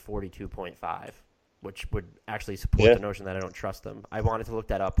played is 42.5, which would actually support the notion that I don't trust them. I wanted to look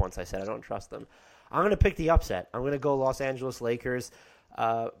that up once I said I don't trust them. I'm going to pick the upset. I'm going to go Los Angeles Lakers.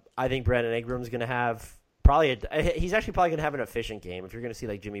 I think Brandon Ingram's going to have he's actually probably going to have an efficient game. If you're going to see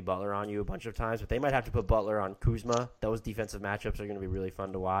like Jimmy Butler on you a bunch of times, but they might have to put Butler on Kuzma. Those defensive matchups are going to be really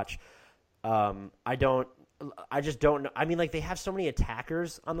fun to watch. I just don't know. I mean, like, they have so many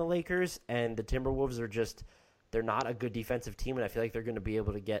attackers on the Lakers, and the Timberwolves they're not a good defensive team, and I feel like they're going to be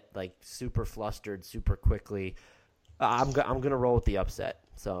able to get like super flustered super quickly. I'm going to roll with the upset.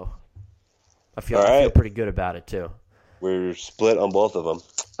 So I feel pretty good about it too. We're split on both of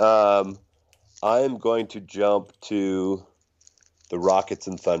them. I'm going to jump to the Rockets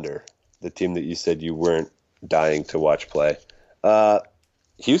and Thunder, the team that you said you weren't dying to watch play.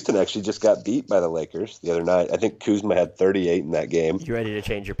 Houston actually just got beat by the Lakers the other night. I think Kuzma had 38 in that game. You ready to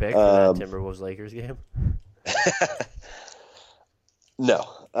change your pick for that Timberwolves-Lakers game? No.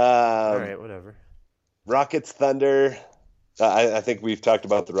 All right, whatever. Rockets, Thunder. I think we've talked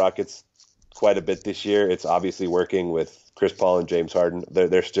about the Rockets quite a bit this year. It's obviously working with Chris Paul and James Harden.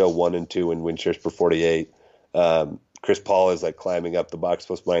 They're still 1-2 in win shares per 48. Chris Paul is like climbing up the box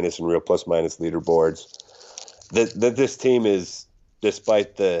plus minus and real plus minus leaderboards. This team is,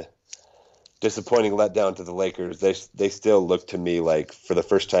 despite the disappointing letdown to the Lakers, they still look to me like, for the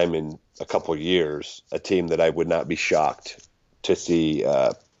first time in a couple of years, a team that I would not be shocked to see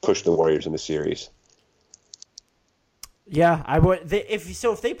push the Warriors in the series. Yeah, I would.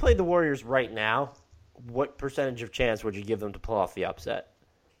 If they played the Warriors right now, what percentage of chance would you give them to pull off the upset?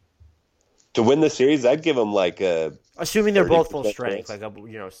 To win the series, I'd give them like a. Assuming they're both full strength, like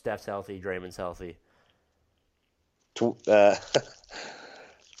Steph's healthy, Draymond's healthy.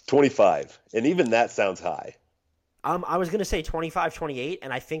 25, and even that sounds high. I was going to say 25-28,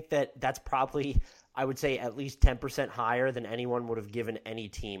 and I think that's probably, I would say, at least 10% higher than anyone would have given any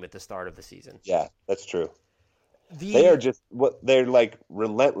team at the start of the season. Yeah, that's true. They're like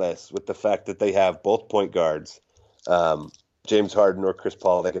relentless with the fact that they have both point guards, James Harden or Chris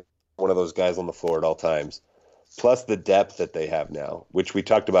Paul. They get one of those guys on the floor at all times, plus the depth that they have now, which we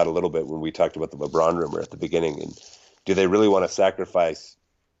talked about a little bit when we talked about the LeBron rumor at the beginning. And do they really want to sacrifice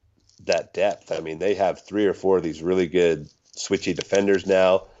that depth? I mean, they have 3 or 4 of these really good switchy defenders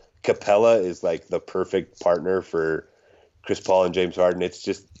now. Capella is like the perfect partner for Chris Paul and James Harden. It's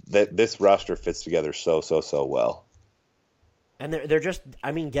just that this roster fits together so well. And they're just,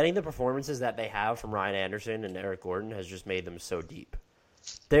 I mean, getting the performances that they have from Ryan Anderson and Eric Gordon has just made them so deep.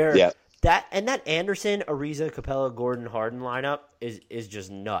 That Anderson, Ariza, Capella, Gordon, Harden lineup is just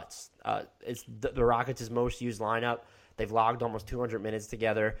nuts. It's the Rockets' most used lineup. They've logged almost 200 minutes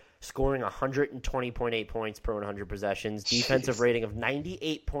together, scoring 120.8 points per 100 possessions, defensive rating of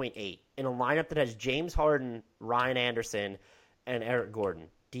 98.8 in a lineup that has James Harden, Ryan Anderson, and Eric Gordon.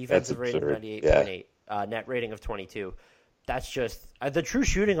 Defensive rating of 98.8, net rating of 22. That's just the true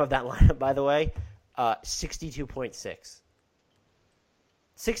shooting of that lineup, by the way, 62.6.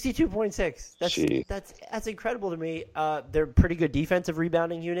 62.6. That's incredible to me. They're a pretty good defensive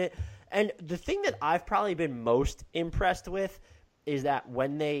rebounding unit. And the thing that I've probably been most impressed with is that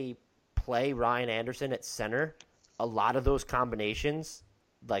when they play Ryan Anderson at center, a lot of those combinations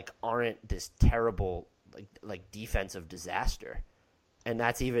like aren't this terrible like defensive disaster. And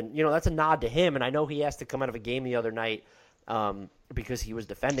that's even, that's a nod to him. And I know he has to come out of a game the other night because he was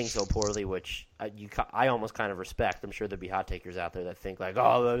defending so poorly, which I almost kind of respect. I'm sure there'd be hot takers out there that think like,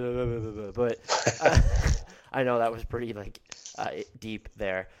 but I know that was pretty deep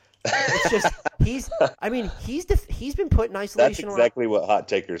there. It's just he's been put in isolation. That's exactly what hot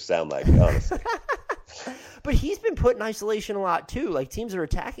takers sound like, honestly. But he's been put in isolation a lot too. Like, teams are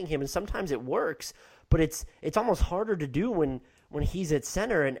attacking him, and sometimes it works, but it's almost harder to do when he's at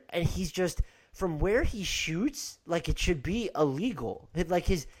center, and he's just, from where he shoots, like, it should be illegal. Like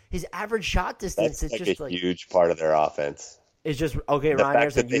his average shot distance, that's it's just a huge part of their offense. It's just, okay, Ryan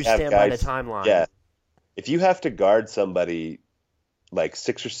Anderson, you stand by the timeline. Yeah, if you have to guard somebody like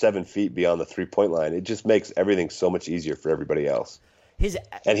 6 or 7 feet beyond the 3-point line, it just makes everything so much easier for everybody else.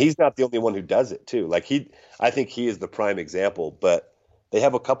 And he's not the only one who does it too. Like I think he is the prime example, but they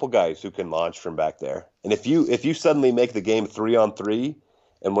have a couple guys who can launch from back there. And if you suddenly make the game 3-on-3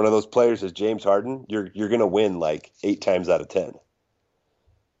 and one of those players is James Harden, you're going to win like 8 times out of 10.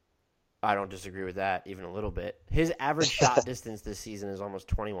 I don't disagree with that even a little bit. His average shot distance this season is almost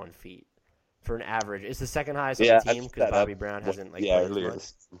 21 feet for an average. It's the second highest on the team because Bobby Brown hasn't played as much.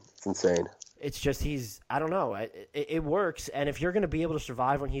 It's insane. It's just I don't know. It works, and if you're going to be able to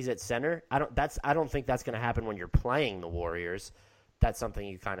survive when he's at center, I don't think that's going to happen when you're playing the Warriors. That's something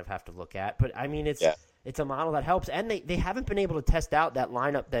you kind of have to look at. But I mean, it's a model that helps, and they haven't been able to test out that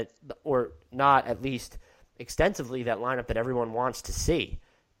lineup or not at least extensively, that lineup that everyone wants to see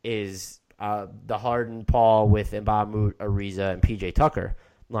is the Harden, Paul with Mbah Ariza and PJ Tucker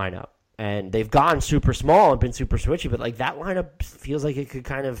lineup, and they've gone super small and been super switchy, but like that lineup feels like it could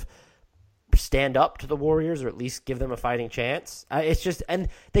kind of stand up to the Warriors or at least give them a fighting chance. It's just, and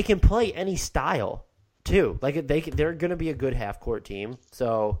they can play any style too. Like they're going to be a good half court team.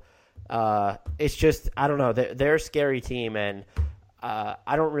 So it's just, I don't know. They're a scary team, and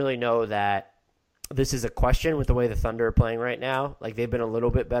I don't really know that this is a question with the way the Thunder are playing right now. Like they've been a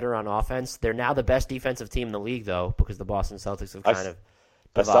little bit better on offense. They're now the best defensive team in the league though, because the Boston Celtics have kind of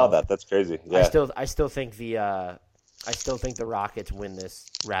devolved. I saw that. That's crazy. Yeah. I still think the Rockets win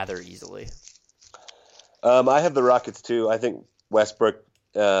this rather easily. I have the Rockets too. I think Westbrook,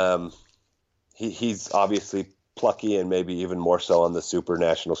 he's obviously plucky and maybe even more so on the super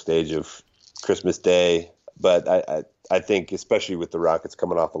national stage of Christmas Day. But I think, especially with the Rockets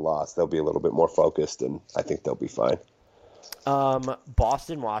coming off a loss, they'll be a little bit more focused, and I think they'll be fine.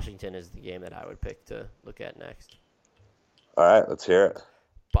 Boston, Washington is the game that I would pick to look at next. All right, let's hear it.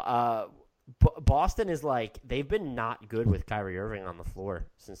 Boston is like, they've been not good with Kyrie Irving on the floor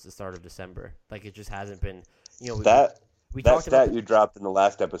since the start of December. Like it just hasn't been, that stat you dropped in the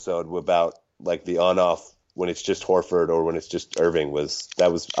last episode about like the on-off when it's just Horford or when it's just Irving was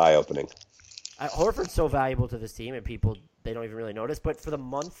eye opening. Horford's so valuable to this team, and they don't even really notice. But for the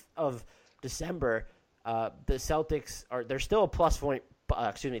month of December, the Celtics they're still a plus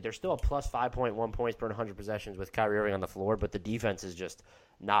 5.1 points per 100 possessions with Kyrie Irving on the floor, but the defense is just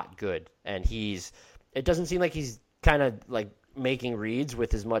not good. And it doesn't seem like he's kind of like making reads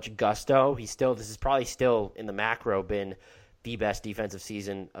with as much gusto. This is probably still in the macro been the best defensive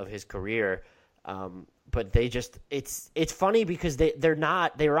season of his career. But it's funny because they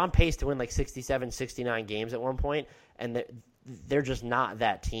were on pace to win like 67, 69 games at one point, and they're just not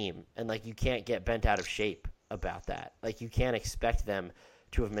that team. And like, you can't get bent out of shape about that. Like, you can't expect them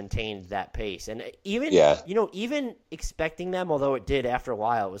to have maintained that pace. And even expecting them, although it did after a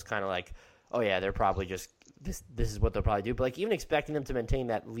while, it was kind of like, oh yeah, they're probably just this is what they'll probably do. But like, even expecting them to maintain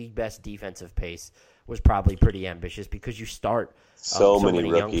that league best defensive pace was probably pretty ambitious because you start so many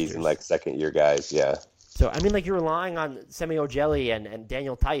rookies youngsters. And like second year guys. Yeah. So I mean, like, you're relying on Semi Ojeleye and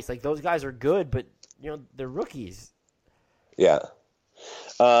Daniel Tice. Like, those guys are good, but they're rookies. Yeah.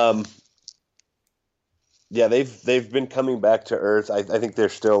 Yeah, they've been coming back to earth. I think they're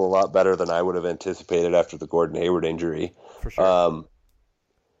still a lot better than I would have anticipated after the Gordon Hayward injury. For sure.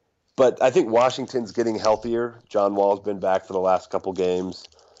 But I think Washington's getting healthier. John Wall's been back for the last couple games.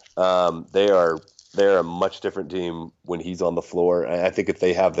 They're a much different team when he's on the floor. I think if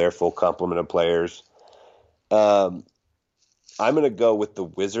they have their full complement of players, I'm going to go with the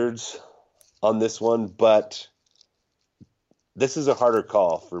Wizards on this one, but this is a harder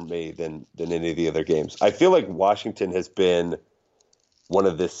call for me than any of the other games. I feel like Washington has been one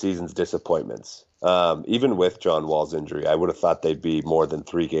of this season's disappointments. Even with John Wall's injury, I would have thought they'd be more than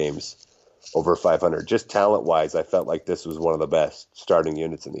 3 games over 500. Just talent-wise, I felt like this was one of the best starting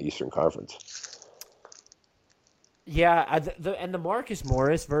units in the Eastern Conference. Yeah, and the Marcus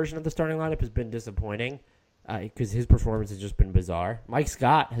Morris version of the starting lineup has been disappointing because his performance has just been bizarre. Mike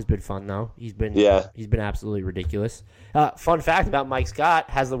Scott has been fun, though. He's been absolutely ridiculous. Fun fact about Mike Scott,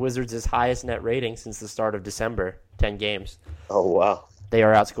 has the Wizards' highest net rating since the start of December, 10 games. Oh, wow. They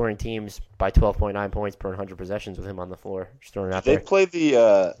are outscoring teams by 12.9 points per 100 possessions with him on the floor. Just throwing it out there. They play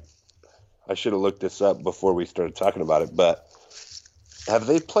the I should have looked this up before we started talking about it, but have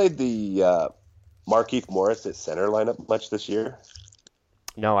they played the Markieff Morris at center lineup much this year?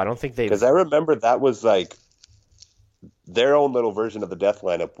 No, I don't think they've. Because I remember that was like their own little version of the death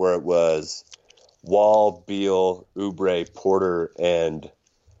lineup where it was Wall, Beal, Oubre, Porter, and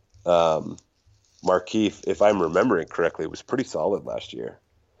Markieff. If I'm remembering correctly, was pretty solid last year.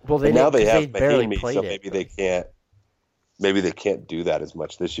 Well, now they have Mahinmi, so maybe they can't. Maybe they can't do that as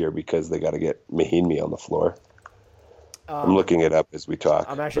much this year because they got to get Mahinmi on the floor. I'm looking it up as we talk.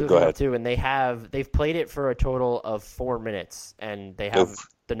 I'm actually go looking ahead. up too, and they've played it for a total of 4 minutes, and they have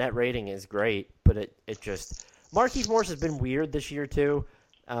the net rating is great, but it just Markieff Morris has been weird this year too.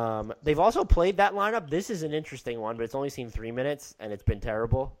 They've also played that lineup. This is an interesting one, but it's only seen 3 minutes, and it's been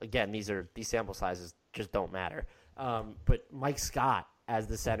terrible. Again, these sample sizes just don't matter. But Mike Scott as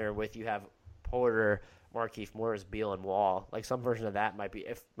the center with you have Porter, Markieff Morris, Beal, and Wall. Like some version of that might be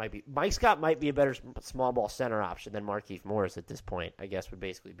Mike Scott might be a better small ball center option than Markieff Morris at this point. I guess would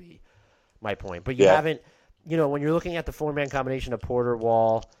basically be my point. But you haven't, when you're looking at the 4-man combination of Porter,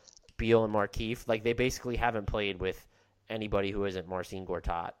 Wall, Beal, and Markieff, like they basically haven't played with anybody who isn't Marcin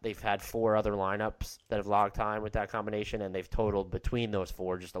Gortat. They've had 4 other lineups that have logged time with that combination, and they've totaled between those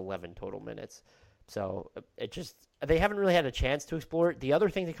 4 just 11 total minutes. So they haven't really had a chance to explore it. The other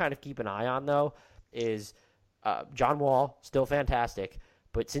thing to kind of keep an eye on, though, is John Wall, still fantastic,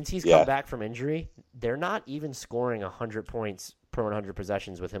 but since he's come back from injury, they're not even scoring 100 points per 100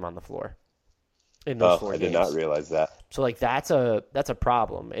 possessions with him on the floor in those 4 games. I did not realize that. So, like, that's a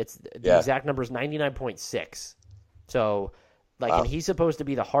problem. It's the exact number is 99.6. So, like, and he's supposed to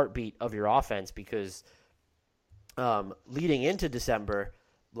be the heartbeat of your offense because leading into December,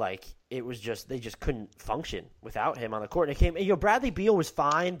 like, it was just they just couldn't function without him on the court. And it came, Bradley Beal was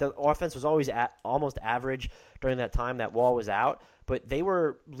fine. The offense was always almost average during that time that Wall was out. But they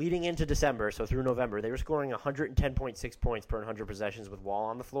were leading into December, so through November, they were scoring 110.6 points per 100 possessions with Wall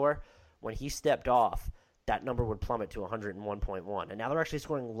on the floor. When he stepped off, that number would plummet to 101.1. And now they're actually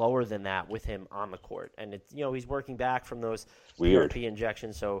scoring lower than that with him on the court. And it's he's working back from those PRP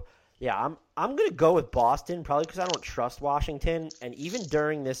injections. So yeah, I'm gonna go with Boston probably because I don't trust Washington. And even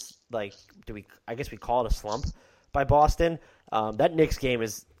during this, like, I guess we call it a slump by Boston. That Knicks game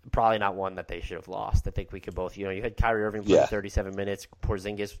is probably not one that they should have lost. I think we could both. You had Kyrie Irving playing 37 minutes,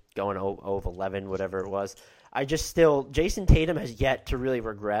 Porzingis going 0 of 11, whatever it was. Jason Tatum has yet to really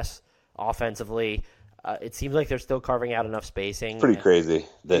regress offensively. It seems like they're still carving out enough spacing. Pretty crazy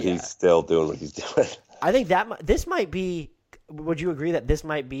that he's still doing what he's doing. I think this might be. Would you agree that this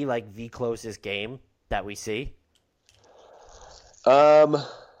might be like the closest game that we see? I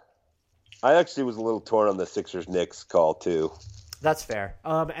actually was a little torn on the Sixers-Knicks call too. That's fair.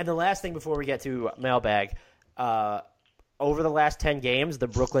 And the last thing before we get to mailbag, over the last 10 games, the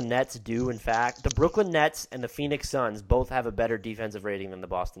Brooklyn Nets and the Phoenix Suns both have a better defensive rating than the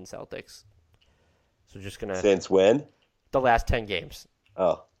Boston Celtics. So just gonna since when? The last 10 games.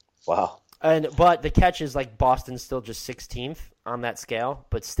 Oh, wow. But the catch is like Boston's still just 16th on that scale,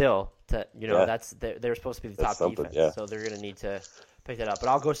 but still, that's they're supposed to be the top defense, so they're gonna need to pick that up. But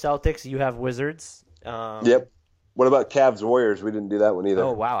I'll go Celtics. You have Wizards. Yep. What about Cavs Warriors? We didn't do that one either.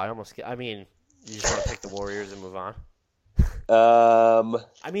 Oh wow, you just want to pick the Warriors and move on.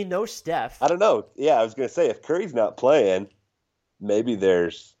 No Steph. I don't know. Yeah, I was gonna say if Curry's not playing, maybe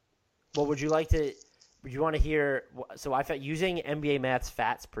there's. Well, would you want to hear? So I thought using NBA Math's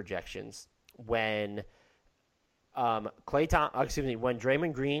FATS projections when when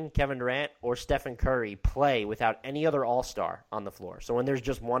Draymond Green, Kevin Durant, or Stephen Curry play without any other All-Star on the floor. So when there's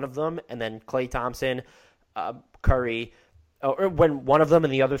just one of them, and then Klay Thompson, Curry, or when one of them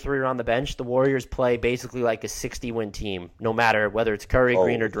and the other 3 are on the bench, the Warriors play basically like a 60-win team, no matter whether it's Curry,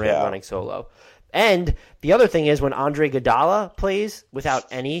 Green, or Durant running solo. And the other thing is when Andre Iguodala plays without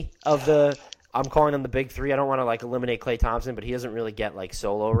any of the – I'm calling them the big 3. I don't want to eliminate Klay Thompson, but he doesn't really get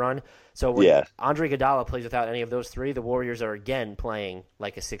solo run. So when Andre Iguodala plays without any of those 3, the Warriors are again playing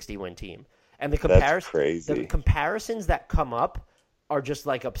like a 60-win team. And the comparisons that come up are just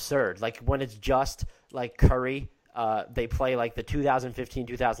absurd. Like when it's just Curry, they play like the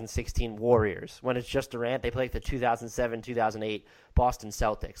 2015-2016 Warriors. When it's just Durant, they play like the 2007-2008 Boston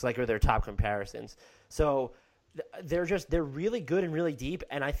Celtics. Are their top comparisons. So they're really good and really deep,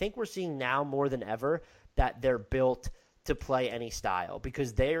 and I think we're seeing now more than ever that they're built to play any style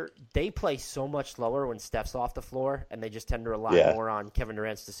because they play so much slower when Steph's off the floor, and they just tend to rely more on Kevin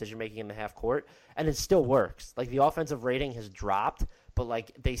Durant's decision making in the half court, and it still works. The offensive rating has dropped,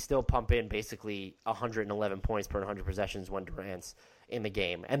 but they still pump in basically 111 points per 100 possessions when Durant's in the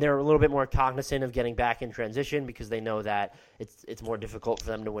game. And they're a little bit more cognizant of getting back in transition because they know that it's more difficult for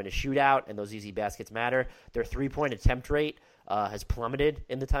them to win a shootout, and those easy baskets matter. Their 3-point attempt rate has plummeted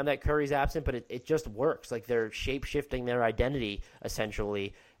in the time that Curry's absent, but it just works. They're shape-shifting their identity,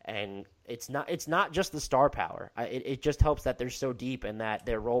 essentially, and it's not just the star power. It just helps that they're so deep and that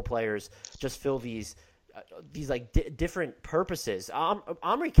their role players just fill these different purposes.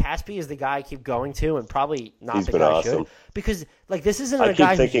 Omri Caspi is the guy I keep going to, and probably not He's the been guy awesome. I should, because this isn't I a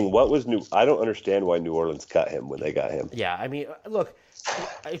guy. keep thinking, what was new? I don't understand why New Orleans cut him when they got him. Yeah, look,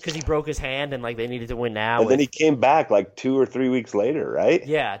 because he broke his hand and like they needed to win now. And then he came back like 2 or 3 weeks later, right?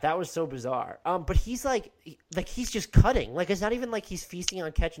 Yeah, that was so bizarre. But he's like he's just cutting. Like it's not even like he's feasting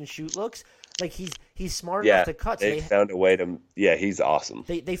on catch and shoot looks. Like he's smart enough to cut. So they found a way to. Yeah, he's awesome.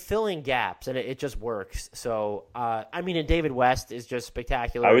 They fill in gaps and it just works. So I mean, and David West is just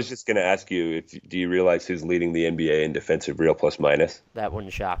spectacular. I was just going to ask you, do you realize who's leading the NBA in defensive real plus minus? That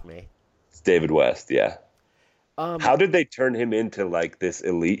wouldn't shock me. It's David West. Yeah. How did they turn him into like this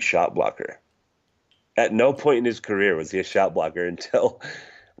elite shot blocker? At no point in his career was he a shot blocker until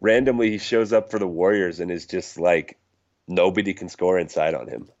randomly he shows up for the Warriors and is just like nobody can score inside on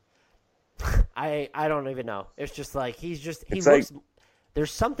him. I don't even know. It's just like he It's looks.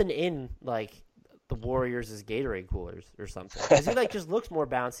 There's something in like the Warriors' Gatorade coolers or something. 'Cause he like just looks more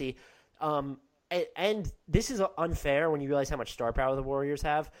bouncy. And this is unfair when you realize how much star power the Warriors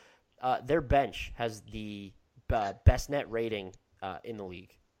have. Their bench has the best net rating in the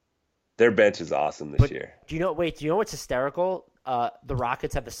league. Their bench is awesome this year. Do you know what's hysterical? The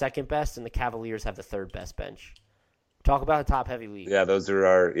Rockets have the second best, and the Cavaliers have the third best bench. Talk about a top-heavy league. Yeah, those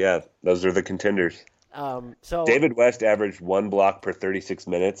are the contenders. So David West averaged 1 block per 36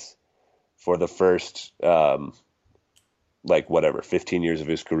 minutes for the first 15 years of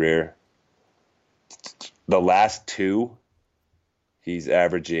his career. The last 2, he's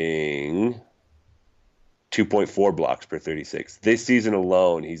averaging 2.4 blocks per 36. This season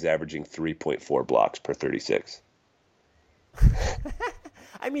alone, he's averaging 3.4 blocks per 36.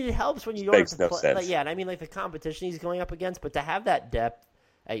 I mean, it helps when you don't Makes have to no play. sense. Like, yeah, and I mean, like the competition he's going up against, but to have that depth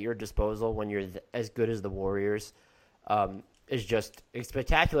at your disposal when you're as good as the Warriors is just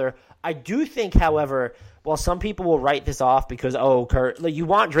spectacular. I do think, however, while some people will write this off because, Kurt, like, you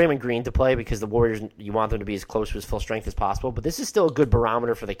want Draymond Green to play because the Warriors, you want them to be as close to his full strength as possible, but this is still a good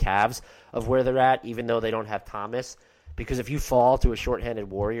barometer for the Cavs of where they're at, even though they don't have Thomas. Because if you fall to a shorthanded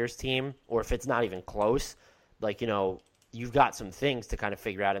Warriors team, or if it's not even close, like, you've got some things to kind of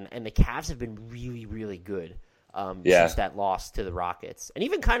figure out. And the Cavs have been really, really good since that loss to the Rockets. And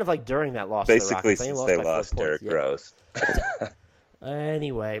even kind of like during that loss to the Basically, Rockets. since they lost Derrick Rose.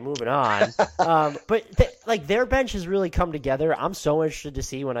 Anyway, moving on. But their bench has really come together. I'm so interested to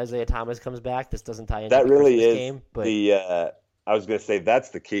see when Isaiah Thomas comes back. This doesn't tie into that the really Christmas is game. But I was going to say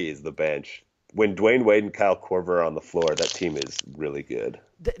that's the key is the bench. When Dwayne Wade and Kyle Korver are on the floor, that team is really good.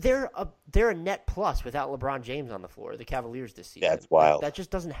 They're a net plus without LeBron James on the floor. The Cavaliers this season. Yeah, it's wild. That just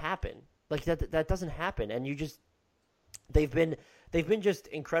doesn't happen. Like that doesn't happen. And they've been just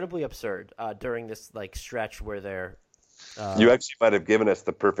incredibly absurd during this like stretch where they're. You actually might have given us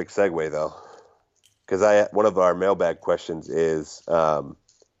the perfect segue though, because one of our mailbag questions is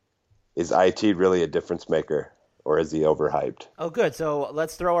IT really a difference maker? Or is he overhyped? Oh, good. So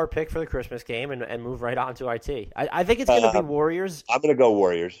let's throw our pick for the Christmas game and move right on to IT. I think it's going to be Warriors. I'm going to go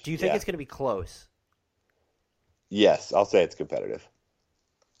Warriors. Do you think it's going to be close? Yes, I'll say it's competitive.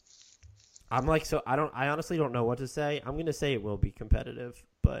 I honestly don't know what to say. I'm going to say it will be competitive,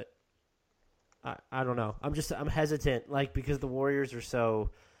 but I don't know. I'm hesitant, like because the Warriors are so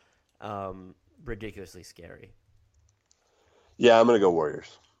ridiculously scary. Yeah, I'm going to go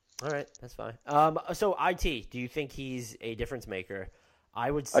Warriors. All right, that's fine. So IT, do you think he's a difference maker? I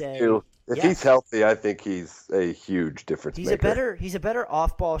would say I do. If he's healthy, I think he's a huge difference maker. He's a better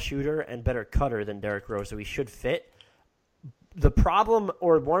off-ball shooter and better cutter than Derrick Rose, so he should fit. The problem,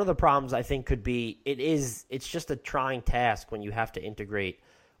 or one of the problems, I think, could be it's just a trying task when you have to integrate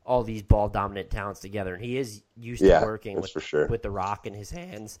all these ball-dominant talents together, and he is used to working with the rock in his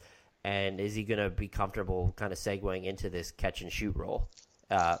hands. And is he going to be comfortable kind of segueing into this catch-and-shoot role?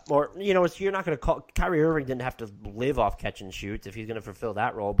 You're not going to call – Kyrie Irving didn't have to live off catch and shoots if he's going to fulfill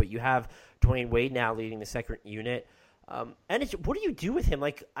that role. But you have Dwayne Wade now leading the second unit. And what do you do with him?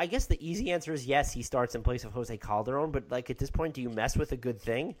 Like, I guess the easy answer is yes, he starts in place of Jose Calderon. But, like, at this point, do you mess with a good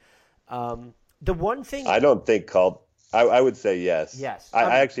thing? The one thing – I don't think I would say yes. Yes.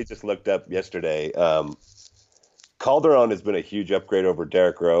 I actually just looked up yesterday. Calderon has been a huge upgrade over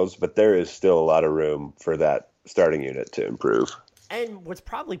Derrick Rose, but there is still a lot of room for that starting unit to improve. And what's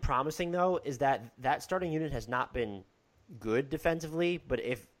probably promising, though, is that starting unit has not been good defensively, but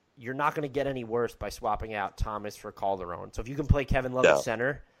if you're not going to get any worse by swapping out Thomas for Calderon. So if you can play Kevin Love at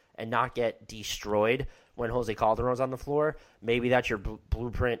center and not get destroyed when Jose Calderon's on the floor, maybe that's your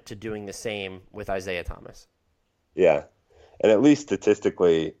blueprint to doing the same with Isaiah Thomas. Yeah. And at least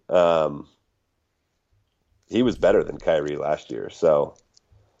statistically, he was better than Kyrie last year. So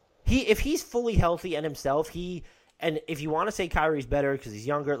if he's fully healthy and himself, and if you want to say Kyrie's better because he's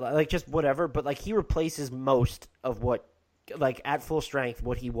younger, like just whatever, but like he replaces most of what, like at full strength,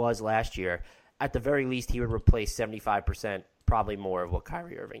 what he was last year. At the very least, he would replace 75% probably more of what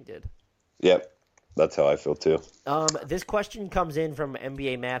Kyrie Irving did. Yep, that's how I feel too. This question comes in from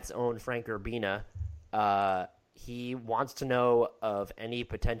NBA Math's own Frank Urbina. He wants to know of any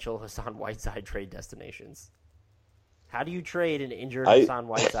potential Hassan Whiteside trade destinations. How do you trade an injured Hassan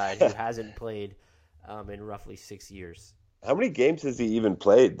Whiteside who hasn't played in roughly 6 years? How many games has he even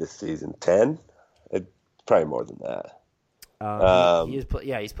played this season? 10? Probably more than that.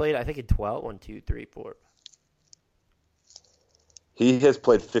 He's played, I think, in 12. 1, 2, 3, 4. He has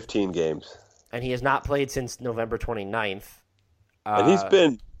played 15 games. And he has not played since November 29th. And he's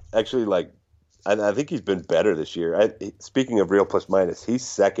been actually I think he's been better this year. Speaking of real plus minus, he's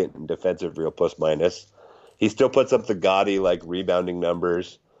second in defensive real plus minus. He still puts up the gaudy rebounding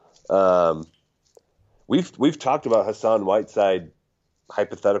numbers. We've talked about Hassan Whiteside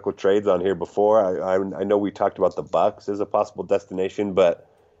hypothetical trades on here before. I know we talked about the Bucks as a possible destination, but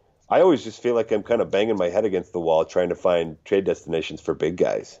I always just feel like I'm kind of banging my head against the wall trying to find trade destinations for big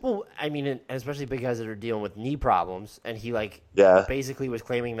guys. Well, I mean, especially big guys that are dealing with knee problems, and he basically was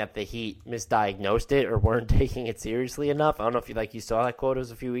claiming that the Heat misdiagnosed it or weren't taking it seriously enough. I don't know if you saw that quote. It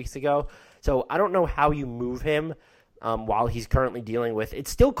was a few weeks ago. So I don't know how you move him while he's currently dealing with. It's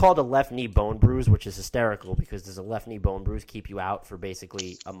still called a left knee bone bruise, which is hysterical because does a left knee bone bruise keep you out for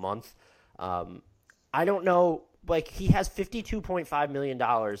basically a month? I don't know. He has $52.5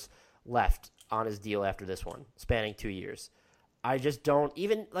 million left on his deal after this one, spanning 2 years. I just don't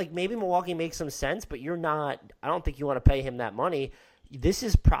even maybe Milwaukee makes some sense, but I don't think you want to pay him that money. This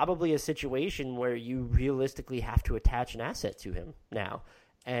is probably a situation where you realistically have to attach an asset to him now.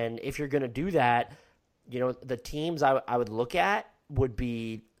 And if you're going to do that, the teams I would look at would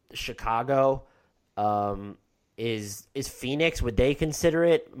be Chicago. Is Phoenix, would they consider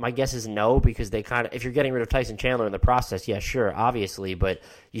it? My guess is no, because they if you're getting rid of Tyson Chandler in the process, yeah, sure, obviously, but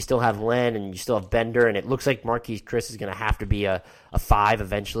you still have Len and you still have Bender, and it looks like Marquise Chris is going to have to be a 5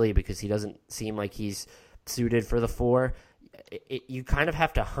 eventually because he doesn't seem like he's suited for the 4. You kind of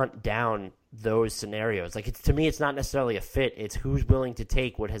have to hunt down those scenarios. To me, it's not necessarily a fit. It's who's willing to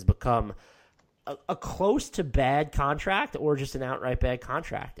take what has become a close to bad contract or just an outright bad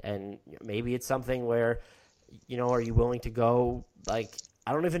contract. And maybe it's something where, are you willing to go, I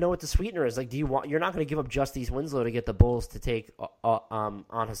don't even know what the sweetener is. You're not going to give up Justice Winslow to get the Bulls to take on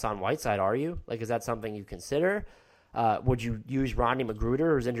Hassan Whiteside, are you? Is that something you consider? Would you use Rodney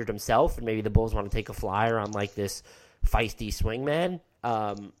McGruder, who's injured himself, and maybe the Bulls want to take a flyer on this feisty swingman?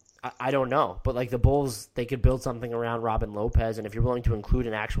 I don't know, but the Bulls, they could build something around Robin Lopez, and if you're willing to include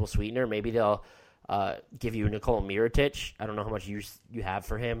an actual sweetener, maybe they'll give you Nikola Mirotic. I don't know how much use you have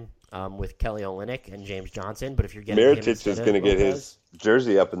for him with Kelly Olynyk and James Johnson, but if you're getting Mirotic is going to get his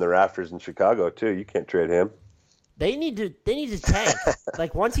jersey up in the rafters in Chicago too. You can't trade him. They need to tank.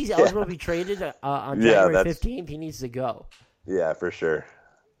 Once he's eligible to be traded on January 15th, he needs to go. Yeah, for sure.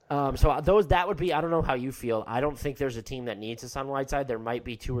 So that would be, I don't know how you feel. I don't think there's a team that needs Hassan Whiteside. There might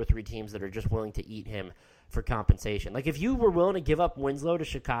be 2 or 3 teams that are just willing to eat him for compensation. If you were willing to give up Winslow to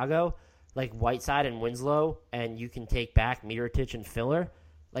Chicago, Whiteside and Winslow, and you can take back Mirotic and Filler,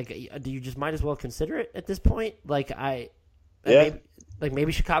 do you just might as well consider it at this point? Maybe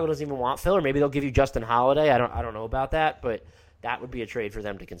Chicago doesn't even want Filler. Maybe they'll give you Justin Holiday. I don't know about that, but that would be a trade for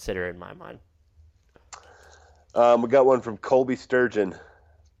them to consider in my mind. We got one from Colby Sturgeon.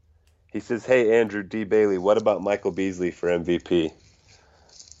 He says, "Hey, Andrew D. Bailey, what about Michael Beasley for MVP?"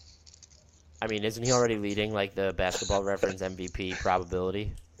 I mean, isn't he already leading the Basketball Reference MVP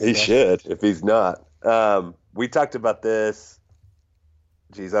probability? He should, if he's not. We talked about this.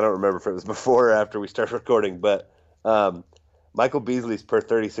 Geez, I don't remember if it was before or after we started recording, but Michael Beasley's per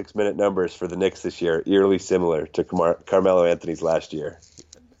 36-minute numbers for the Knicks this year eerily similar to Carmelo Anthony's last year,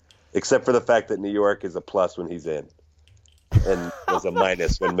 except for the fact that New York is a plus when he's in and was a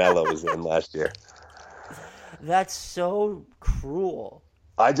minus when Melo was in last year. That's so cruel.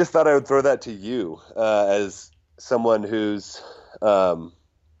 I just thought I would throw that to you as someone who's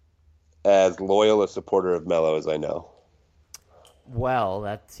as loyal a supporter of Melo as I know. Well,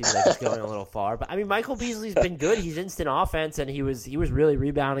 that seems like it's going a little far. But, I mean, Michael Beasley's been good. He's instant offense, and he was really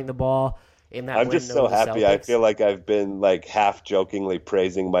rebounding the ball in that win. I'm just so happy. I feel like I've been, half-jokingly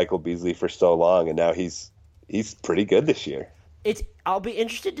praising Michael Beasley for so long, and now he's pretty good this year. I'll be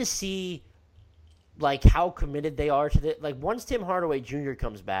interested to see, how committed they are to it. Once Tim Hardaway Jr.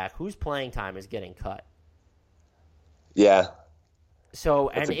 comes back, whose playing time is getting cut? Yeah. So,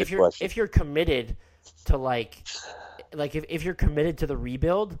 and if you're committed to, if you're committed to the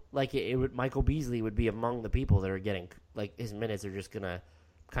rebuild, Michael Beasley would be among the people that are getting his minutes are just gonna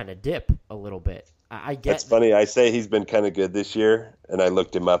kind of dip a little bit. I get. That's funny. I say he's been kind of good this year, and I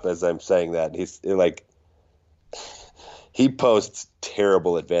looked him up as I'm saying that. He's he posts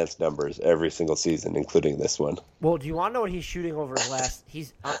terrible advanced numbers every single season, including this one. Well, do you want to know what he's shooting over his last?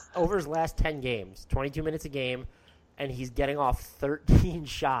 He's over his last 10 games, 22 minutes a game, and he's getting off 13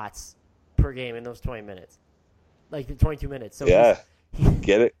 shots per game in those 20 minutes, like the 22 minutes. So yeah,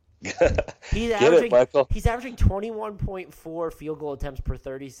 get it. He's averaging 21.4 field goal attempts per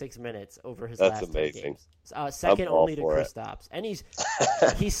 36 minutes over his last 10 games. Second only to Kristaps, and he's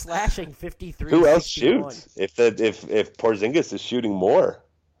slashing 53. Who else shoots? If Porzingis is shooting more,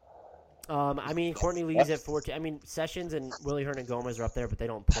 I mean Courtney Lee's at 14. I mean Sessions and Willie Hernangomez are up there, but they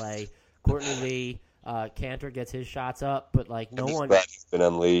don't play. Courtney Lee, Cantor gets his shots up, but like no one. He's been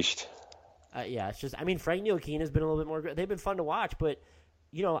unleashed. Yeah, it's just. I mean Frank Ntilikina has been a little bit more. They've been fun to watch, but.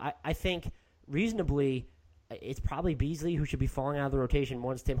 You know, I think reasonably it's probably Beasley who should be falling out of the rotation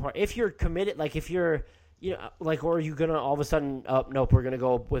once Tim Hardaway. If you're committed, like if you're, you know, like, or are you going to all of a sudden, nope, we're going to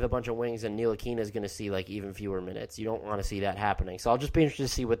go with a bunch of wings and Ntilikina is going to see like even fewer minutes. You don't want to see that happening. So I'll just be interested to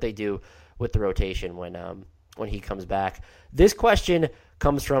see what they do with the rotation when he comes back. This question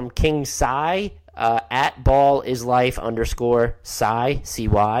comes from King Cy at ballislife_Cy,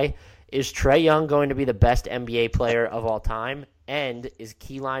 CY. Is Trae Young going to be the best NBA player of all time? And is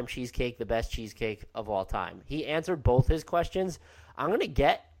key lime cheesecake the best cheesecake of all time? He answered both his questions. I'm going to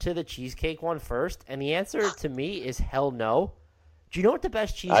get to the cheesecake one first, and the answer to me is hell no. Do you know what the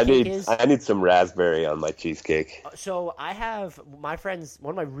best cheesecake is? I need some raspberry on my cheesecake. So I have my friends,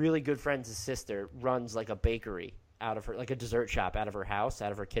 one of my really good friends' sister runs like a bakery out of her, like a dessert shop out of her house,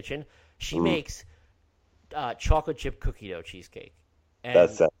 out of her kitchen. She makes chocolate chip cookie dough cheesecake. And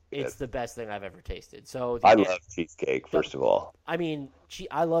it's the best thing I've ever tasted. So I love cheesecake, first of all. I mean,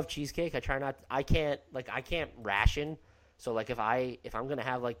 I love cheesecake. I can't ration. So like if I'm going to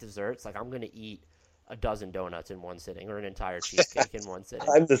have like desserts, like I'm going to eat a dozen donuts in one sitting or an entire cheesecake in one sitting.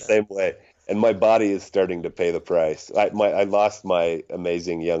 I'm the same way. And my body is starting to pay the price. I lost my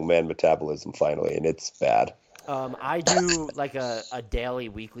amazing young man metabolism finally, and it's bad. I do like a daily,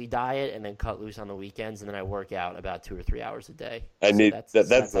 weekly diet, and then cut loose on the weekends, and then I work out about 2 or 3 hours a day. That's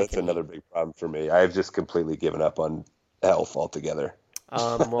another big problem for me. I've just completely given up on health altogether.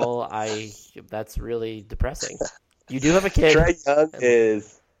 Well, that's really depressing. You do have a kid. Trae Young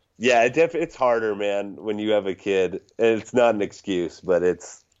is, it's harder, man, when you have a kid. It's not an excuse, but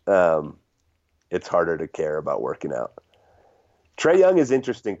it's harder to care about working out. Trae Young is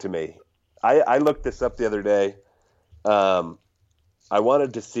interesting to me. I looked this up the other day. I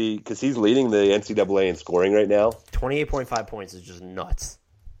wanted to see, because he's leading the NCAA in scoring right now. 28.5 points is just nuts.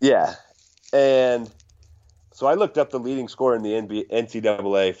 Yeah. And so I looked up the leading scorer in the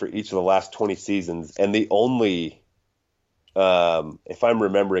NCAA for each of the last 20 seasons, and the only, if I'm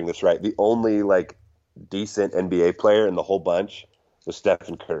remembering this right, the only like decent NBA player in the whole bunch was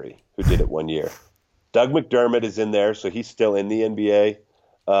Stephen Curry, who did it one year. Doug McDermott is in there, so he's still in the NBA.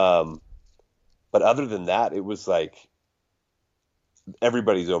 But other than that, it was like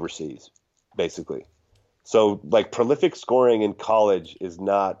everybody's overseas, basically. So, like, prolific scoring in college is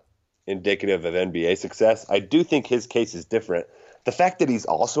not indicative of NBA success. I do think his case is different. The fact that he's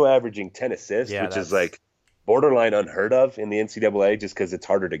also averaging 10 assists, which is, like, borderline unheard of in the NCAA just because it's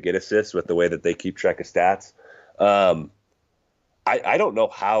harder to get assists with the way that they keep track of stats. I don't know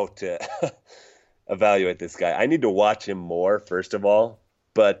how to evaluate this guy. I need to watch him more, first of all.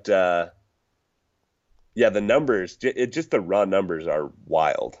 But, the numbers, just the raw numbers are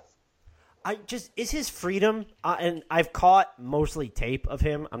wild. Is his freedom, and I've caught mostly tape of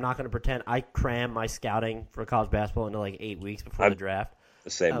him. I'm not going to pretend. I cram my scouting for college basketball into like 8 weeks before the draft. The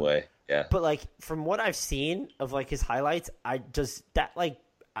same way, yeah. But like from what I've seen of like his highlights, that like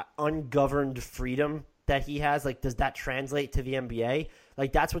ungoverned freedom that he has, like does that translate to the NBA?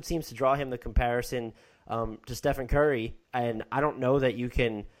 Like that's what seems to draw him the comparison to Stephen Curry, and I don't know that you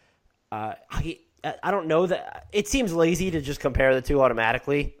can. I don't know that it seems lazy to just compare the two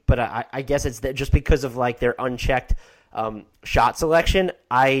automatically, but I guess it's that just because of like their unchecked shot selection.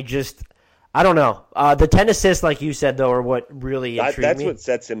 I don't know. The 10 assists, like you said, though, are what really intrigued me. That's what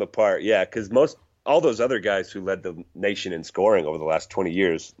sets him apart. Yeah, because all those other guys who led the nation in scoring over the last 20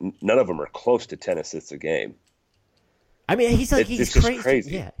 years, none of them are close to 10 assists a game. I mean, he's it's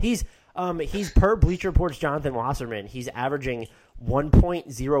crazy. Yeah, he's per Bleacher Report's Jonathan Wasserman. He's averaging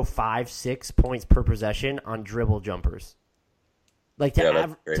 1.056 points per possession on dribble jumpers. Like that's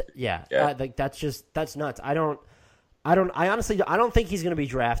nuts. I honestly don't think he's going to be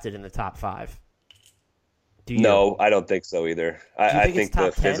drafted in the top 5. Do you? No, I don't think so either. I think the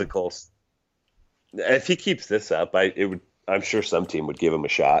 10? physicals. If he keeps this up, I'm sure some team would give him a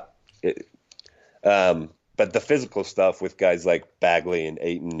shot. But the physical stuff with guys like Bagley and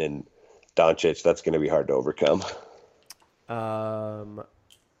Ayton and Doncic, that's going to be hard to overcome. Anyway,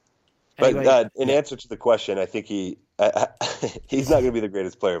 But in answer to the question, I think he's not going to be the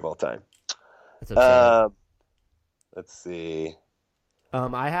greatest player of all time. that's upsetting. Let's see.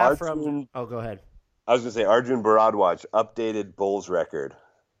 I have Arjun- Oh, go ahead. I was going to say Arjun Bharadwaj updated Bulls record.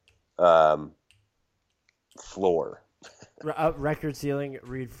 Floor. Record ceiling,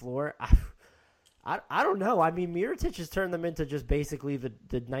 Reed floor. I don't know. I mean, Mirotic has turned them into just basically the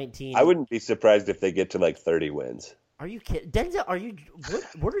 19. I wouldn't be surprised if they get to like 30 wins. Are you kidding? Denzel,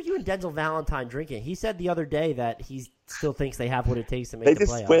 what are you and Denzel Valentine drinking? He said the other day that he still thinks they have what it takes to make They the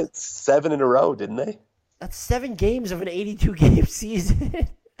just playoffs. went 7 in a row, didn't they? That's 7 games of an 82-game season.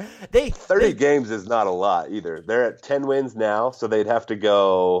 30 games is not a lot either. They're at 10 wins now, so they'd have to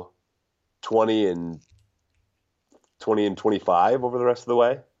go 20 and 25 over the rest of the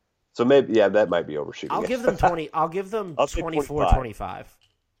way. So maybe, that might be overshooting. I'll give them 20. I'll give them I'll say 24-25.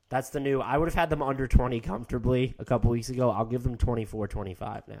 That's the new. I would have had them under 20 comfortably a couple weeks ago. I'll give them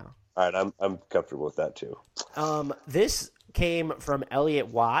 24-25 now. All right, I'm comfortable with that too. This came from Elliot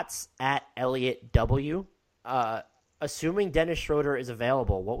Watts at Elliot W. Assuming Dennis Schroeder is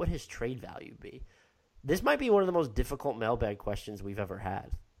available, what would his trade value be? This might be one of the most difficult mailbag questions we've ever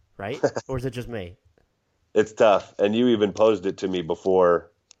had, right? Or is it just me? It's tough, and you even posed it to me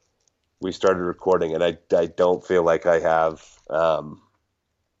before we started recording, and I don't feel like I have.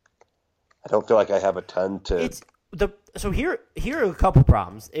 I don't feel like I have a ton to. So here are a couple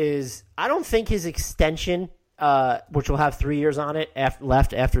problems. Is I don't think his extension, which will have 3 years on it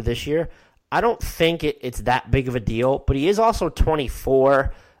left after this year, I don't think it's that big of a deal. But he is also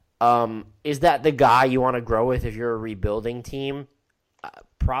 24. Is that the guy you want to grow with if you're a rebuilding team?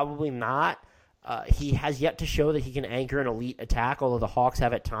 Probably not. He has yet to show that he can anchor an elite attack, although the Hawks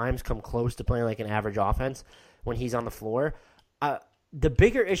have at times come close to playing like an average offense when he's on the floor. The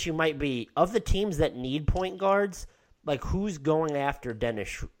bigger issue might be, of the teams that need point guards, like who's going after Dennis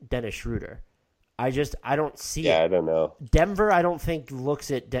Schroeder? I don't see it. I don't know. Denver, I don't think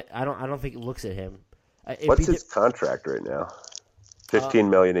looks at I don't think it looks at him. What's his contract right now? $15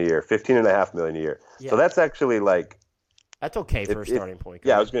 million a year, $15.5 million a year. Yeah. So that's actually like. That's okay for a starting point guard.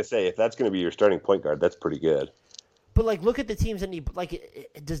 Yeah, I was going to say, if that's going to be your starting point guard, that's pretty good. But, like, look at the teams that need –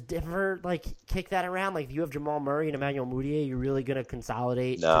 like, does Denver, like, kick that around? Like, you have Jamal Murray and Emmanuel Mudiay. You're really going to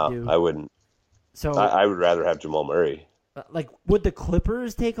consolidate? No, I wouldn't. So I would rather have Jamal Murray. Like, would the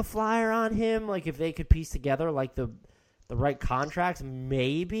Clippers take a flyer on him? Like, if they could piece together, like, the right contracts?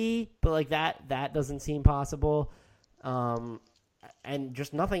 Maybe. But, like, that doesn't seem possible. And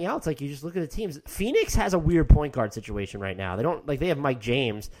just nothing else. Like, you just look at the teams. Phoenix has a weird point guard situation right now. They have Mike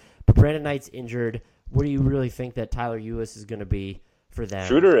James, but Brandon Knight's injured. What do you really think that Tyler Ulis is going to be for them?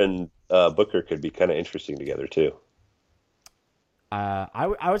 Schroeder and Booker could be kind of interesting together too.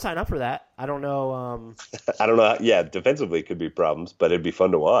 I would sign up for that. I don't know. I don't know. Yeah, defensively it could be problems, but it'd be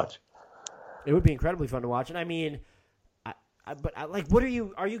fun to watch. It would be incredibly fun to watch. And I mean, what are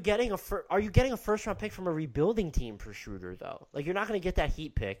you getting a first round pick from a rebuilding team for Schroeder though? Like, you're not going to get that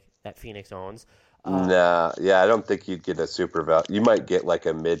Heat pick that Phoenix owns. I don't think you'd get a super value. You might get like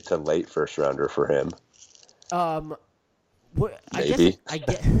a mid to late first rounder for him. Maybe.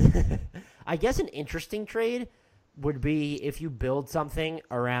 I guess an interesting trade would be if you build something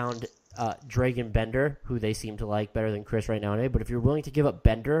around Dragan Bender, who they seem to like better than Chris right now anyway. But if you're willing to give up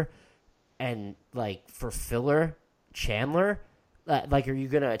Bender and like for filler Chandler, like, are you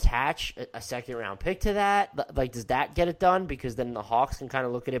going to attach a second round pick to that? Like, does that get it done? Because then the Hawks can kind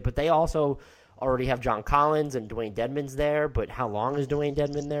of look at it, but they also already have John Collins and Dwayne Dedman's there. But how long is Dwayne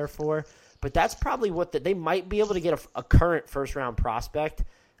Dedman there for? But that's probably what they might be able to get a current first round prospect,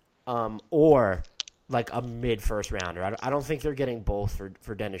 or like a mid first rounder. I don't think they're getting both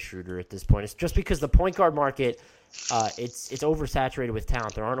for Dennis Schroeder at this point. It's just because the point guard market, it's oversaturated with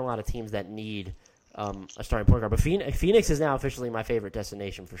talent. There aren't a lot of teams that need a starting point guard. But Phoenix is now officially my favorite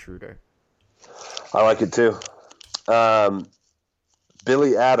destination for Schroeder. I like it too.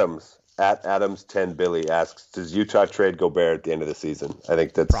 Billy Adams at Adams10 Billy asks, does Utah trade Gobert at the end of the season? I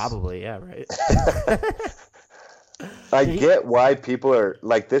think that's probably, yeah, right. I get why people are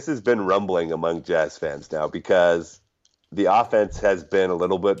like, this has been rumbling among Jazz fans now because the offense has been a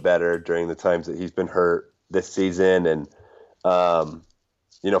little bit better during the times that he's been hurt this season. And,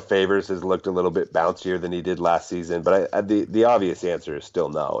 Favors has looked a little bit bouncier than he did last season. But the obvious answer is still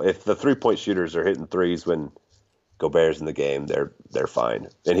no. If the 3-point shooters are hitting threes when Gobert's in the game, they're fine.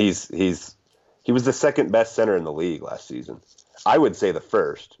 And he was the second best center in the league last season. I would say the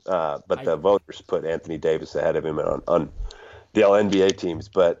first, but the voters put Anthony Davis ahead of him on the all NBA teams.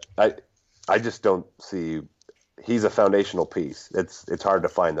 But I just don't see. He's a foundational piece. It's hard to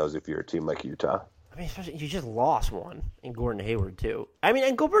find those if you're a team like Utah. I mean, especially you just lost one in Gordon Hayward too. I mean,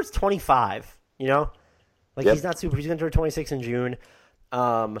 and Gobert's 25. You know, like Yep. he's not super. He's going to turn 26 in June.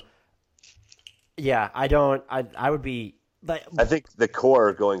 Yeah, I don't. I would be like. I think the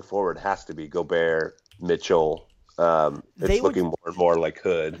core going forward has to be Gobert, Mitchell. It's looking more and more like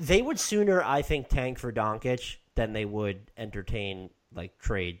Hood. They would sooner, I think, tank for Doncic than they would entertain like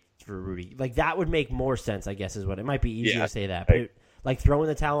trade for Rudy. Like that would make more sense, I guess, is what it might be easier to say that. But like throwing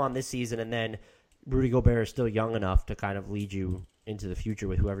the towel on this season and then Rudy Gobert is still young enough to kind of lead you into the future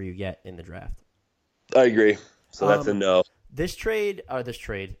with whoever you get in the draft. I agree. So that's a no. This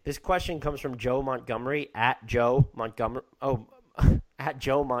question comes from Joe Montgomery at Joe Montgomery. Oh, at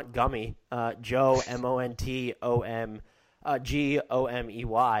Joe Montgomery. Joe MONTGOMEY.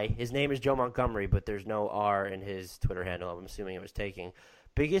 His name is Joe Montgomery, but there's no R in his Twitter handle. I'm assuming it was taking.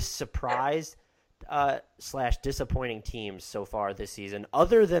 Biggest surprise / disappointing teams so far this season,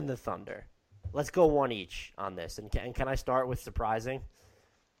 other than the Thunder. Let's go one each on this. And can I start with surprising?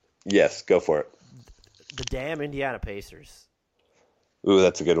 Yes, go for it. The damn Indiana Pacers. Ooh,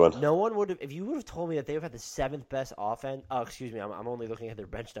 that's a good one. No one would have, if you would have told me that they would have had the 7th best offense. Oh, excuse me, I'm only looking at their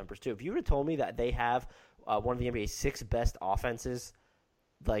bench numbers too. If you would have told me that they have one of the NBA's 6 best offenses,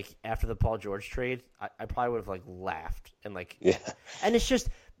 like after the Paul George trade, I probably would have like laughed and like. Yeah. And it's just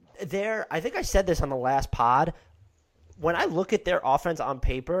I think I said this on the last pod. When I look at their offense on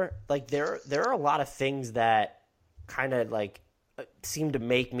paper, like there are a lot of things that kind of like seem to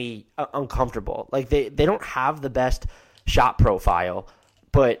make me uncomfortable. Like they don't have the best shot profile,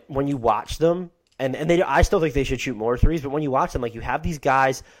 but when you watch them, and I still think they should shoot more threes, but when you watch them, like you have these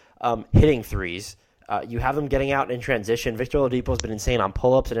guys hitting threes, you have them getting out in transition. Victor Oladipo's been insane on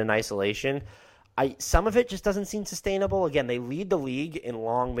pull-ups and in isolation. Some of it just doesn't seem sustainable. Again, they lead the league in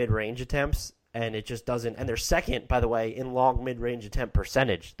long mid-range attempts, and it just doesn't. And they're second, by the way, in long mid-range attempt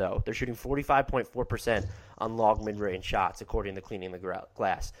percentage, though. They're shooting 45.4% on long mid-range shots, according to Cleaning the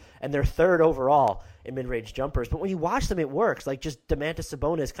Glass. And they're third overall in mid-range jumpers. But when you watch them, it works. Like just Domantas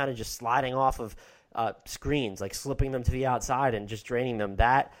Sabonis kind of just sliding off of screens, like slipping them to the outside and just draining them.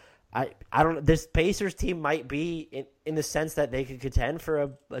 That I don't. This Pacers team might be in the sense that they could contend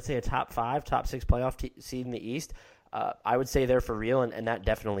for let's say a top 5, top 6 playoff seed in the East. I would say they're for real, and that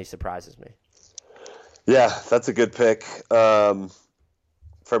definitely surprises me. Yeah, that's a good pick.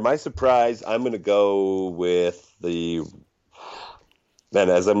 For my surprise, I'm going to go with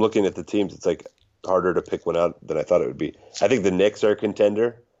as I'm looking at the teams, it's like harder to pick one out than I thought it would be. I think the Knicks are a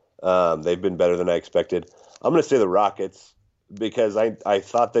contender. They've been better than I expected. I'm going to say the Rockets because I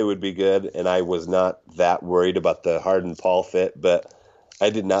thought they would be good, and I was not that worried about the Harden-Paul fit, but I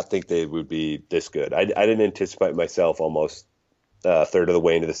did not think they would be this good. I didn't anticipate myself almost a third of the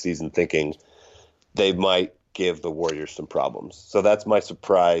way into the season thinking they might give the Warriors some problems. So that's my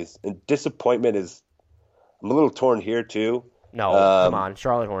surprise. And disappointment is I'm a little torn here too. No, come on,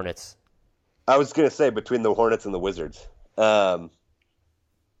 Charlotte Hornets. I was going to say between the Hornets and the Wizards. But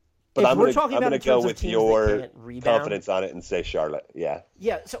I'm going to go with your confidence on it and say Charlotte. Yeah.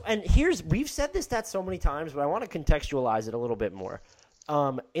 Yeah. So, and we've said this stat so many times, but I want to contextualize it a little bit more.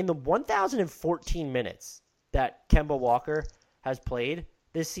 In the 1,014 minutes that Kemba Walker has played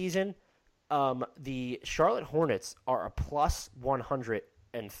this season, the Charlotte Hornets are a plus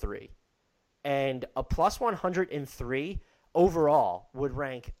 103. And a plus 103 overall would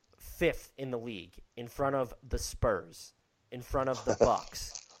rank 5th in the league in front of the Spurs, in front of the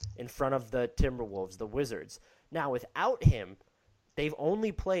Bucks, in front of the Timberwolves, the Wizards. Now, without him, they've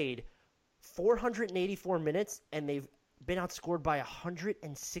only played 484 minutes, and they've been outscored by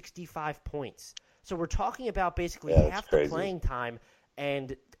 165 points. So we're talking about basically half the playing time,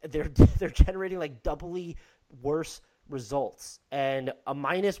 and they're generating like doubly worse results. And a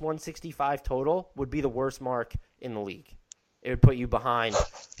minus 165 total would be the worst mark in the league. It would put you behind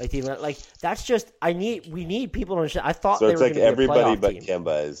that's just we need people to understand. I thought so. They it's were like everybody but team.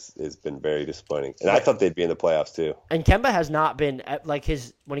 Kemba has been very disappointing, and right. I thought they'd be in the playoffs too. And Kemba has not been like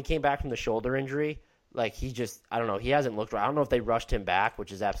when he came back from the shoulder injury. Like he just I don't know. He hasn't looked right. I don't know if they rushed him back,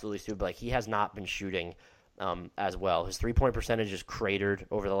 which is absolutely stupid. But like he has not been shooting as well. His 3-point percentage is cratered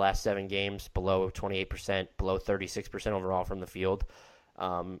over the last 7 games, below 28%, below 36% overall from the field.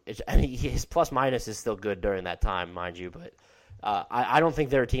 His plus minus is still good during that time, mind you, but I don't think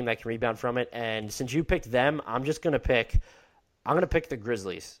they're a team that can rebound from it. And since you picked them, I'm going to pick the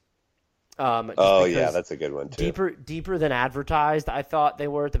Grizzlies. That's a good one too. Deeper than advertised, I thought they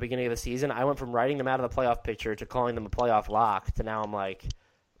were at the beginning of the season. I went from writing them out of the playoff picture to calling them a playoff lock to now I'm like,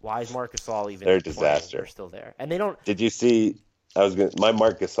 why is Marc Gasol even? They're a disaster. They're still there, and they don't. Did you see? My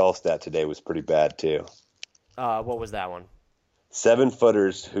Marc Gasol stat today was pretty bad too. What was that one?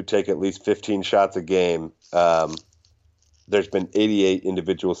 7-footers who take at least 15 shots a game. There's been 88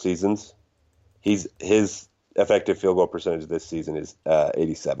 individual seasons. His effective field goal percentage this season is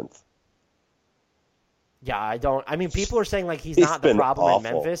 87th. Yeah, I mean, people are saying, like, he's not the problem awful.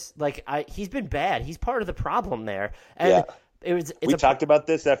 in Memphis. Like, he's been bad. He's part of the problem there. And we talked about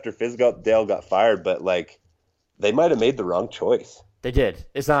this after Fizdale got fired, but, like, they might have made the wrong choice. They did.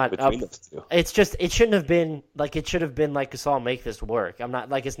 It's not between those two. It's just, it shouldn't have been, like, it should have been, like, Gasol, make this work. I'm not,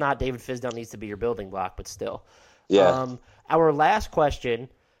 like, it's not David Fizdale needs to be your building block, but still. Yeah. Our last question,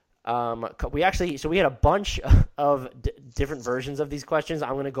 we had a bunch of different versions of these questions.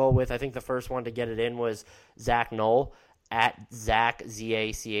 I'm going to go with, I think the first one to get it in was Zach Knoll at Zach,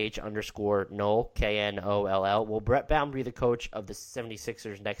 ZACH _Knoll, KNOLL. Will Brett Baum be the coach of the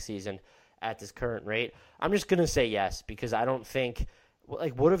 76ers next season at this current rate? I'm just going to say yes, because I don't think,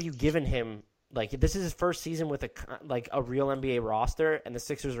 like, what have you given him? Like, this is his first season with a real NBA roster, and the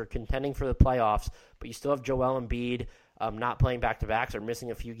Sixers are contending for the playoffs, but you still have Joel Embiid not playing back-to-backs or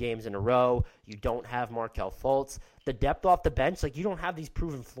missing a few games in a row. You don't have Markelle Fultz. The depth off the bench, like, you don't have these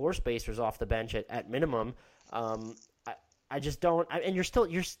proven floor spacers off the bench at minimum. I just don't. And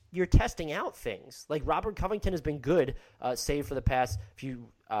you're testing out things. Like, Robert Covington has been good, save for the past few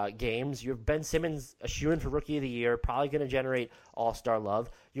games. You have Ben Simmons, a shoo-in for Rookie of the Year, probably going to generate all-star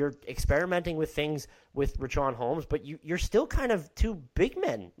love. You're experimenting with things with Richaun Holmes, but you're still kind of too big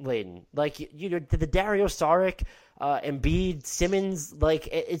men laden. Like, the Dario Saric, Embiid, Simmons, like,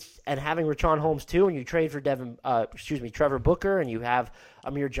 and having Richaun Holmes too, and you trade for Trevor Booker, and you have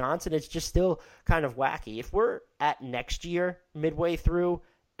Amir Johnson. It's just still kind of wacky. If we're at next year midway through,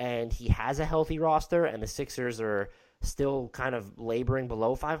 and he has a healthy roster, and the Sixers are still kind of laboring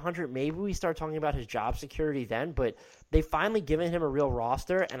below 500, maybe we start talking about his job security then, but they've finally given him a real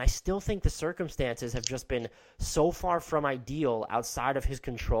roster, and I still think the circumstances have just been so far from ideal outside of his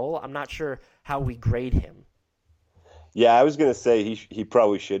control. I'm not sure how we grade him. Yeah, I was going to say he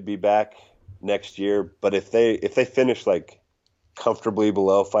probably should be back next year, but if they finish, like, comfortably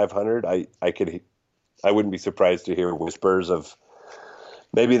below 500, I wouldn't be surprised to hear whispers of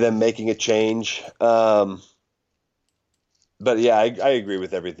maybe them making a change. But yeah, I agree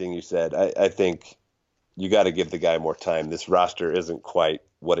with everything you said. I think you got to give the guy more time. This roster isn't quite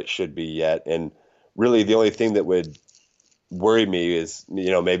what it should be yet. And really the only thing that would worry me is,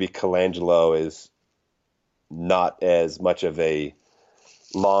 maybe Colangelo is not as much of a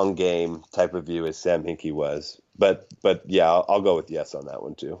long game type of view as Sam Hinkie was. But yeah, I'll go with yes on that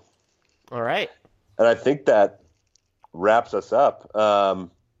one too. All right. And I think that wraps us up.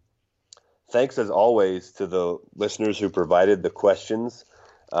 Thanks, as always, to the listeners who provided the questions.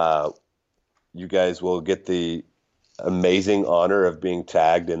 You guys will get the amazing honor of being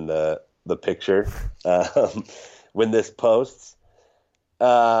tagged in the picture when this posts.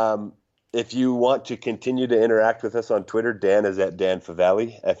 If you want to continue to interact with us on Twitter, Dan is at Dan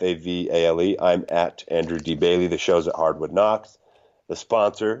Favale, Favale. I'm at Andrew D. Bailey. The show's at Hardwood Knocks. The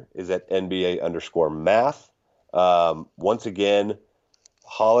sponsor is at NBA_math. Once again,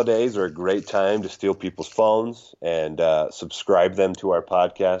 holidays are a great time to steal people's phones and subscribe them to our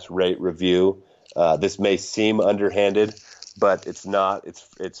podcast, rate, review. This may seem underhanded, but it's not.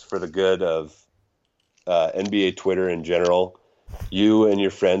 It's for the good of NBA Twitter in general. You and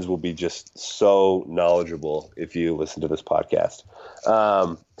your friends will be just so knowledgeable if you listen to this podcast.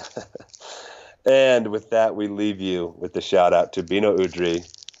 And with that, we leave you with the shout out to Bino Udrih,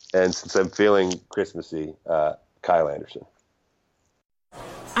 and since I'm feeling Christmassy, Kyle Anderson.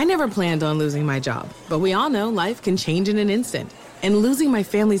 I never planned on losing my job, but we all know life can change in an instant. And losing my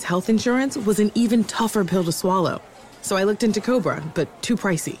family's health insurance was an even tougher pill to swallow. So I looked into Cobra, but too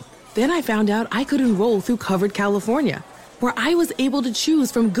pricey. Then I found out I could enroll through Covered California, where I was able to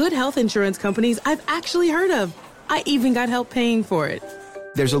choose from good health insurance companies I've actually heard of. I even got help paying for it.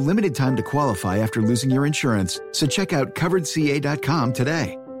 There's a limited time to qualify after losing your insurance, so check out CoveredCA.com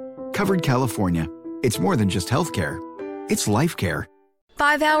today. Covered California. It's more than just healthcare. It's life care.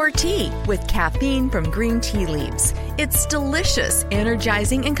 5-Hour Tea with caffeine from green tea leaves. It's delicious,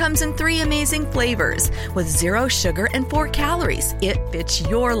 energizing, and comes in 3 amazing flavors with 0 sugar and 4 calories. It fits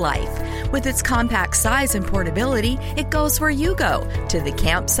your life. With its compact size and portability, it goes where you go, to the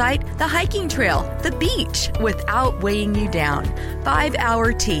campsite, the hiking trail, the beach, without weighing you down.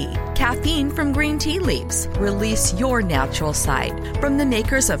 5-Hour Tea, caffeine from green tea leaves. Release your natural side. From the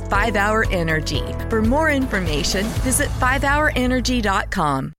makers of 5-Hour Energy. For more information, visit 5hourenergy.com.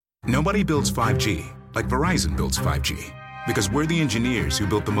 Nobody builds 5G like Verizon builds 5G, because we're the engineers who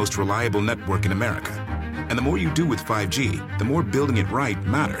built the most reliable network in America. And the more you do with 5G, the more building it right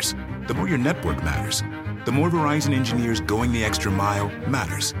matters. The more your network matters. The more Verizon engineers going the extra mile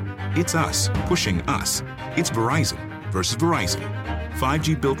matters. It's us pushing us. It's Verizon versus Verizon.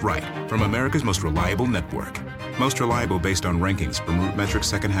 5G built right from America's most reliable network. Most reliable based on rankings from RootMetrics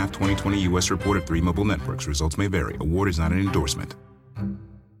second half 2020 U.S. report of 3 mobile networks. Results may vary. Award is not an endorsement.